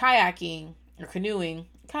and they go kayaking or canoeing.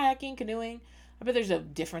 Canoeing. I bet there's a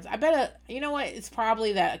difference. I bet, you know what? It's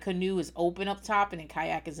probably that a canoe is open up top and a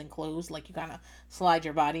kayak is enclosed. Like you kind of slide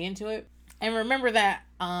your body into it. And remember that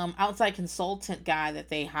outside consultant guy that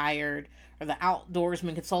they hired, or the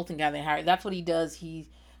outdoorsman consultant guy they hired, that's what he does.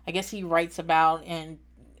 I guess he writes about and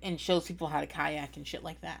shows people how to kayak and shit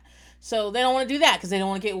like that. So they don't want to do that because they don't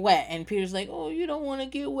want to get wet. And Peter's like, "Oh, you don't want to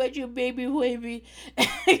get wet, you baby."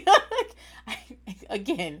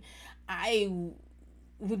 Again, I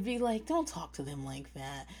would be like, don't talk to them like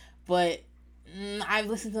that. But I've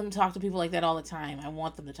listened to them talk to people like that all the time. I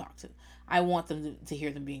want them to talk to. I want them to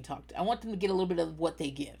hear them being talked to. I want them to get a little bit of what they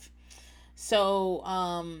give. So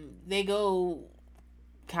they go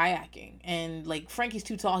kayaking, and like Frankie's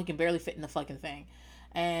too tall; he can barely fit in the fucking thing.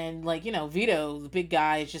 And like Vito, the big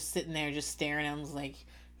guy, is just sitting there, just staring at him, like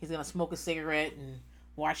he's gonna smoke a cigarette and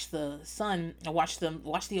watch the sun, watch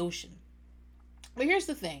the ocean. But here's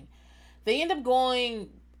the thing: they end up going.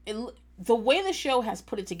 The way the show has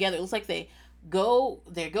put it together, it looks like they go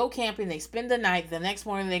camping, they spend the night, the next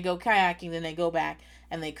morning they go kayaking, then they go back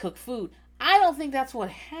and they cook food. I don't think that's what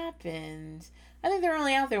happened. I think they're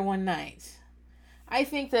only out there one night. I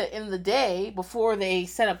think that in the day before they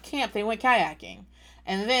set up camp, they went kayaking.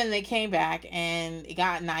 And then they came back and it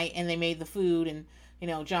got night and they made the food, and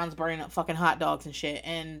John's burning up fucking hot dogs and shit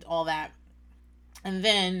and all that. And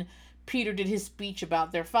then Peter did his speech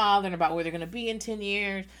about their father and about where they're going to be in 10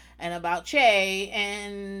 years and about Che,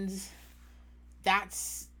 and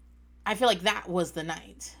I feel like that was the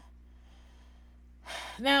night.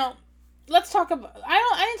 Now, let's talk about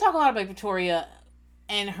I didn't talk a lot about Victoria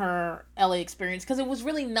and her LA experience because it was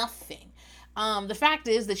really nothing. The fact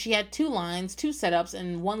is that she had 2 lines, 2 setups,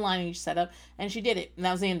 and 1 line in each setup, and she did it, and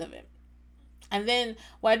that was the end of it. And then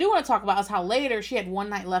what I do want to talk about is how later she had 1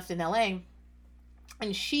 night left in LA,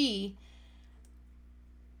 and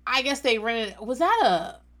I guess they rented. Was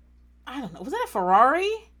that a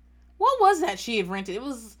Ferrari? What was that she had rented? It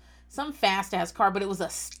was some fast ass car, but it was a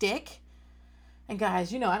stick. And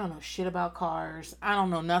guys, I don't know shit about cars. I don't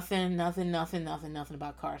know nothing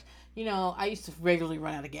about cars. I used to regularly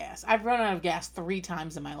run out of gas. I've run out of gas 3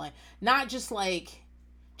 times in my life. Not just like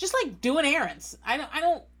doing errands. I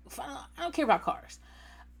don't care about cars.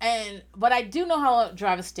 But I do know how to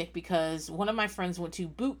drive a stick because one of my friends went to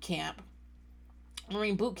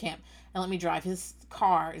Marine boot camp, and let me drive his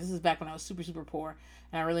car. This is back when I was super, super poor,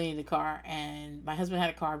 and I really needed a car. And my husband had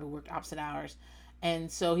a car, but worked opposite hours.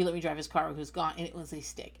 And so he let me drive his car when he was gone, and it was a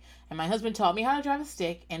stick. And my husband taught me how to drive a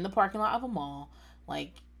stick in the parking lot of a mall.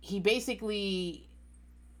 Like, he basically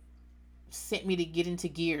sent me to get into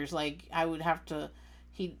gears. Like,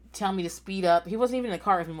 he'd tell me to speed up. He wasn't even in the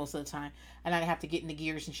car with me most of the time. And I'd have to get into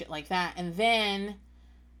gears and shit like that. And then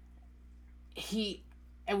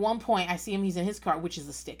at one point, I see him, he's in his car, which is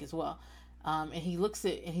a stick as well. And he looks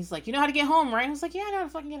and he's like, "You know how to get home, right?" And I was like, "Yeah, I know how to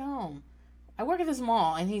fucking get home. I work at this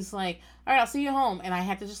mall." And he's like, "All right, I'll see you home." And I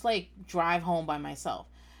had to just like drive home by myself.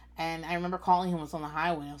 And I remember calling him, I was on the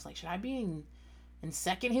highway, and I was like, "Should I be in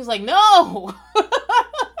second?" He was like, "No."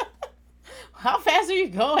 How fast are you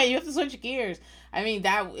going? You have to switch gears. I mean,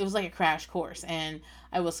 it was like a crash course, and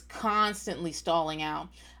I was constantly stalling out.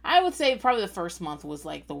 I would say probably the first month was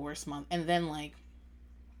like the worst month, and then like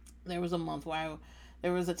there was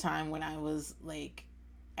a time when I was like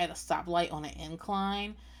at a stoplight on an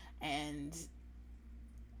incline, and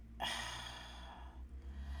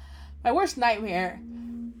my worst nightmare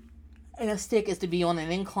in a stick is to be on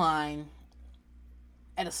an incline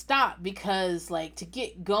at a stop, because like to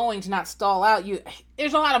get going, to not stall out,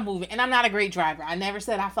 there's a lot of movement, and I'm not a great driver. I never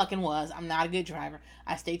said I fucking was. I'm not a good driver.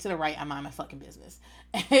 I stay to the right. I mind my fucking business.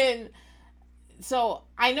 And so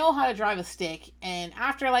I know how to drive a stick, and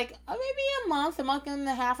after like maybe a month and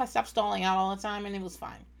a half, I stopped stalling out all the time, and it was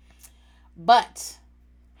fine. But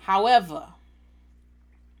however,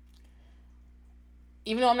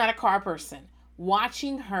 even though I'm not a car person,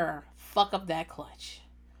 watching her fuck up that clutch,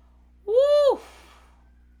 woo!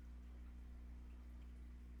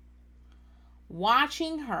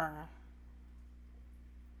 Watching her,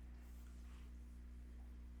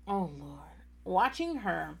 oh Lord, watching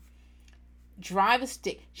her drive a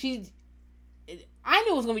stick. I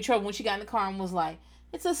knew it was gonna be trouble when she got in the car and was like,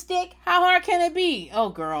 "It's a stick. How hard can it be?" Oh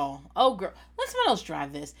girl, let someone else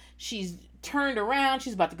drive this. She's turned around.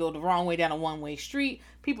 She's about to go the wrong way down a one-way street.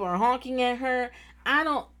 People are honking at her.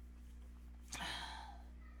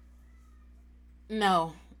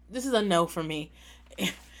 No, this is a no for me.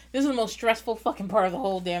 This is the most stressful fucking part of the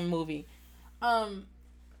whole damn movie. Of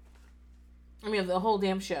the whole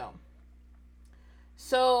damn show.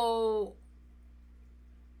 So,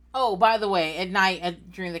 oh, by the way, at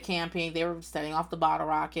night during the camping, they were setting off the bottle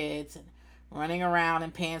rockets and running around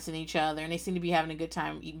and pantsing each other, and they seemed to be having a good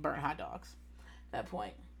time eating burnt hot dogs at that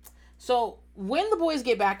point. So, when the boys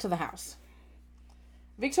get back to the house,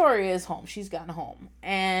 Victoria is home. She's gotten home,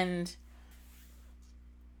 and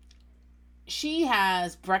she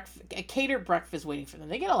has a catered breakfast waiting for them.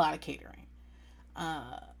 They get a lot of catering.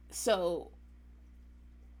 So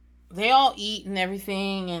they all eat and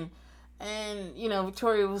everything, and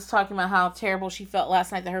Victoria was talking about how terrible she felt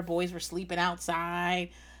last night that her boys were sleeping outside.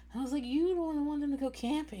 I was like, you don't want them to go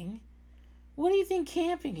camping. What do you think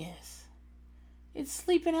camping is? It's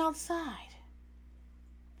sleeping outside.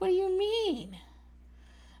 What do you mean?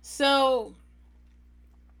 So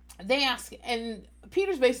they ask, and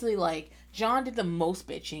Peter's basically like, John did the most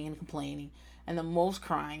bitching and complaining, and the most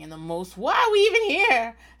crying, and the most, why are we even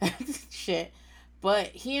here? Shit. But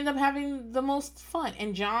he ended up having the most fun.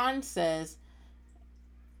 And John says,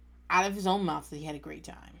 out of his own mouth, that he had a great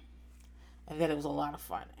time. And that it was a lot of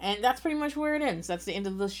fun. And that's pretty much where it ends. That's the end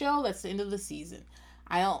of the show. That's the end of the season.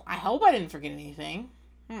 I hope I didn't forget anything.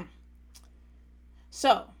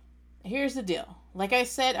 So, here's the deal. Like I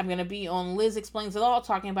said, I'm going to be on Liz Explains It All,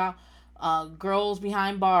 talking about girls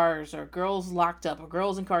behind bars, or girls locked up, or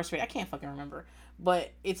girls incarcerated. I can't fucking remember.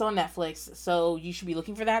 But it's on Netflix, so you should be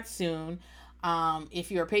looking for that soon.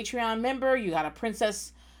 If you're a Patreon member, you got a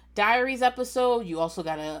Princess Diaries episode. You also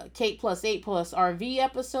got a Kate plus 8 plus RV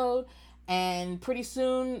episode. And pretty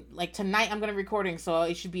soon, like tonight, I'm going to be recording, so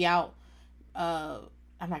it should be out.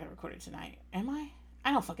 I'm not going to record it tonight. Am I?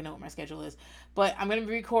 I don't fucking know what my schedule is. But I'm going to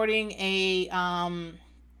be recording a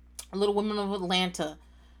Little Women of Atlanta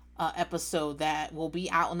episode that will be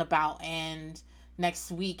out and about and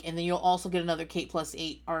next week. And then you'll also get another Kate plus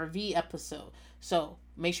 8 RV episode. So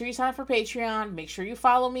make sure you sign up for Patreon. Make sure you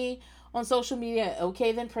follow me on social media,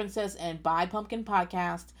 Okay Then Princess and Buy Pumpkin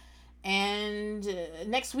Podcast. And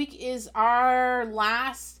next week is our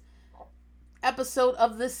last episode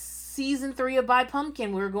of the season 3 of Buy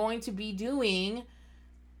Pumpkin. We're going to be doing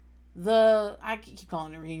I keep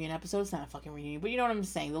calling it a reunion episode. It's not a fucking reunion, but you know what I'm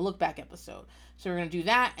saying. The look back episode. So we're going to do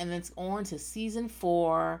that. And then it's on to season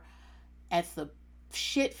 4 at the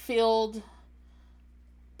shit-filled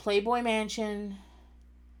Playboy Mansion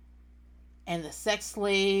and the sex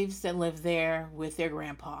slaves that live there with their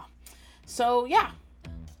grandpa. So, yeah.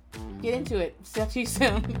 Get into it. See you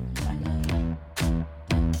soon.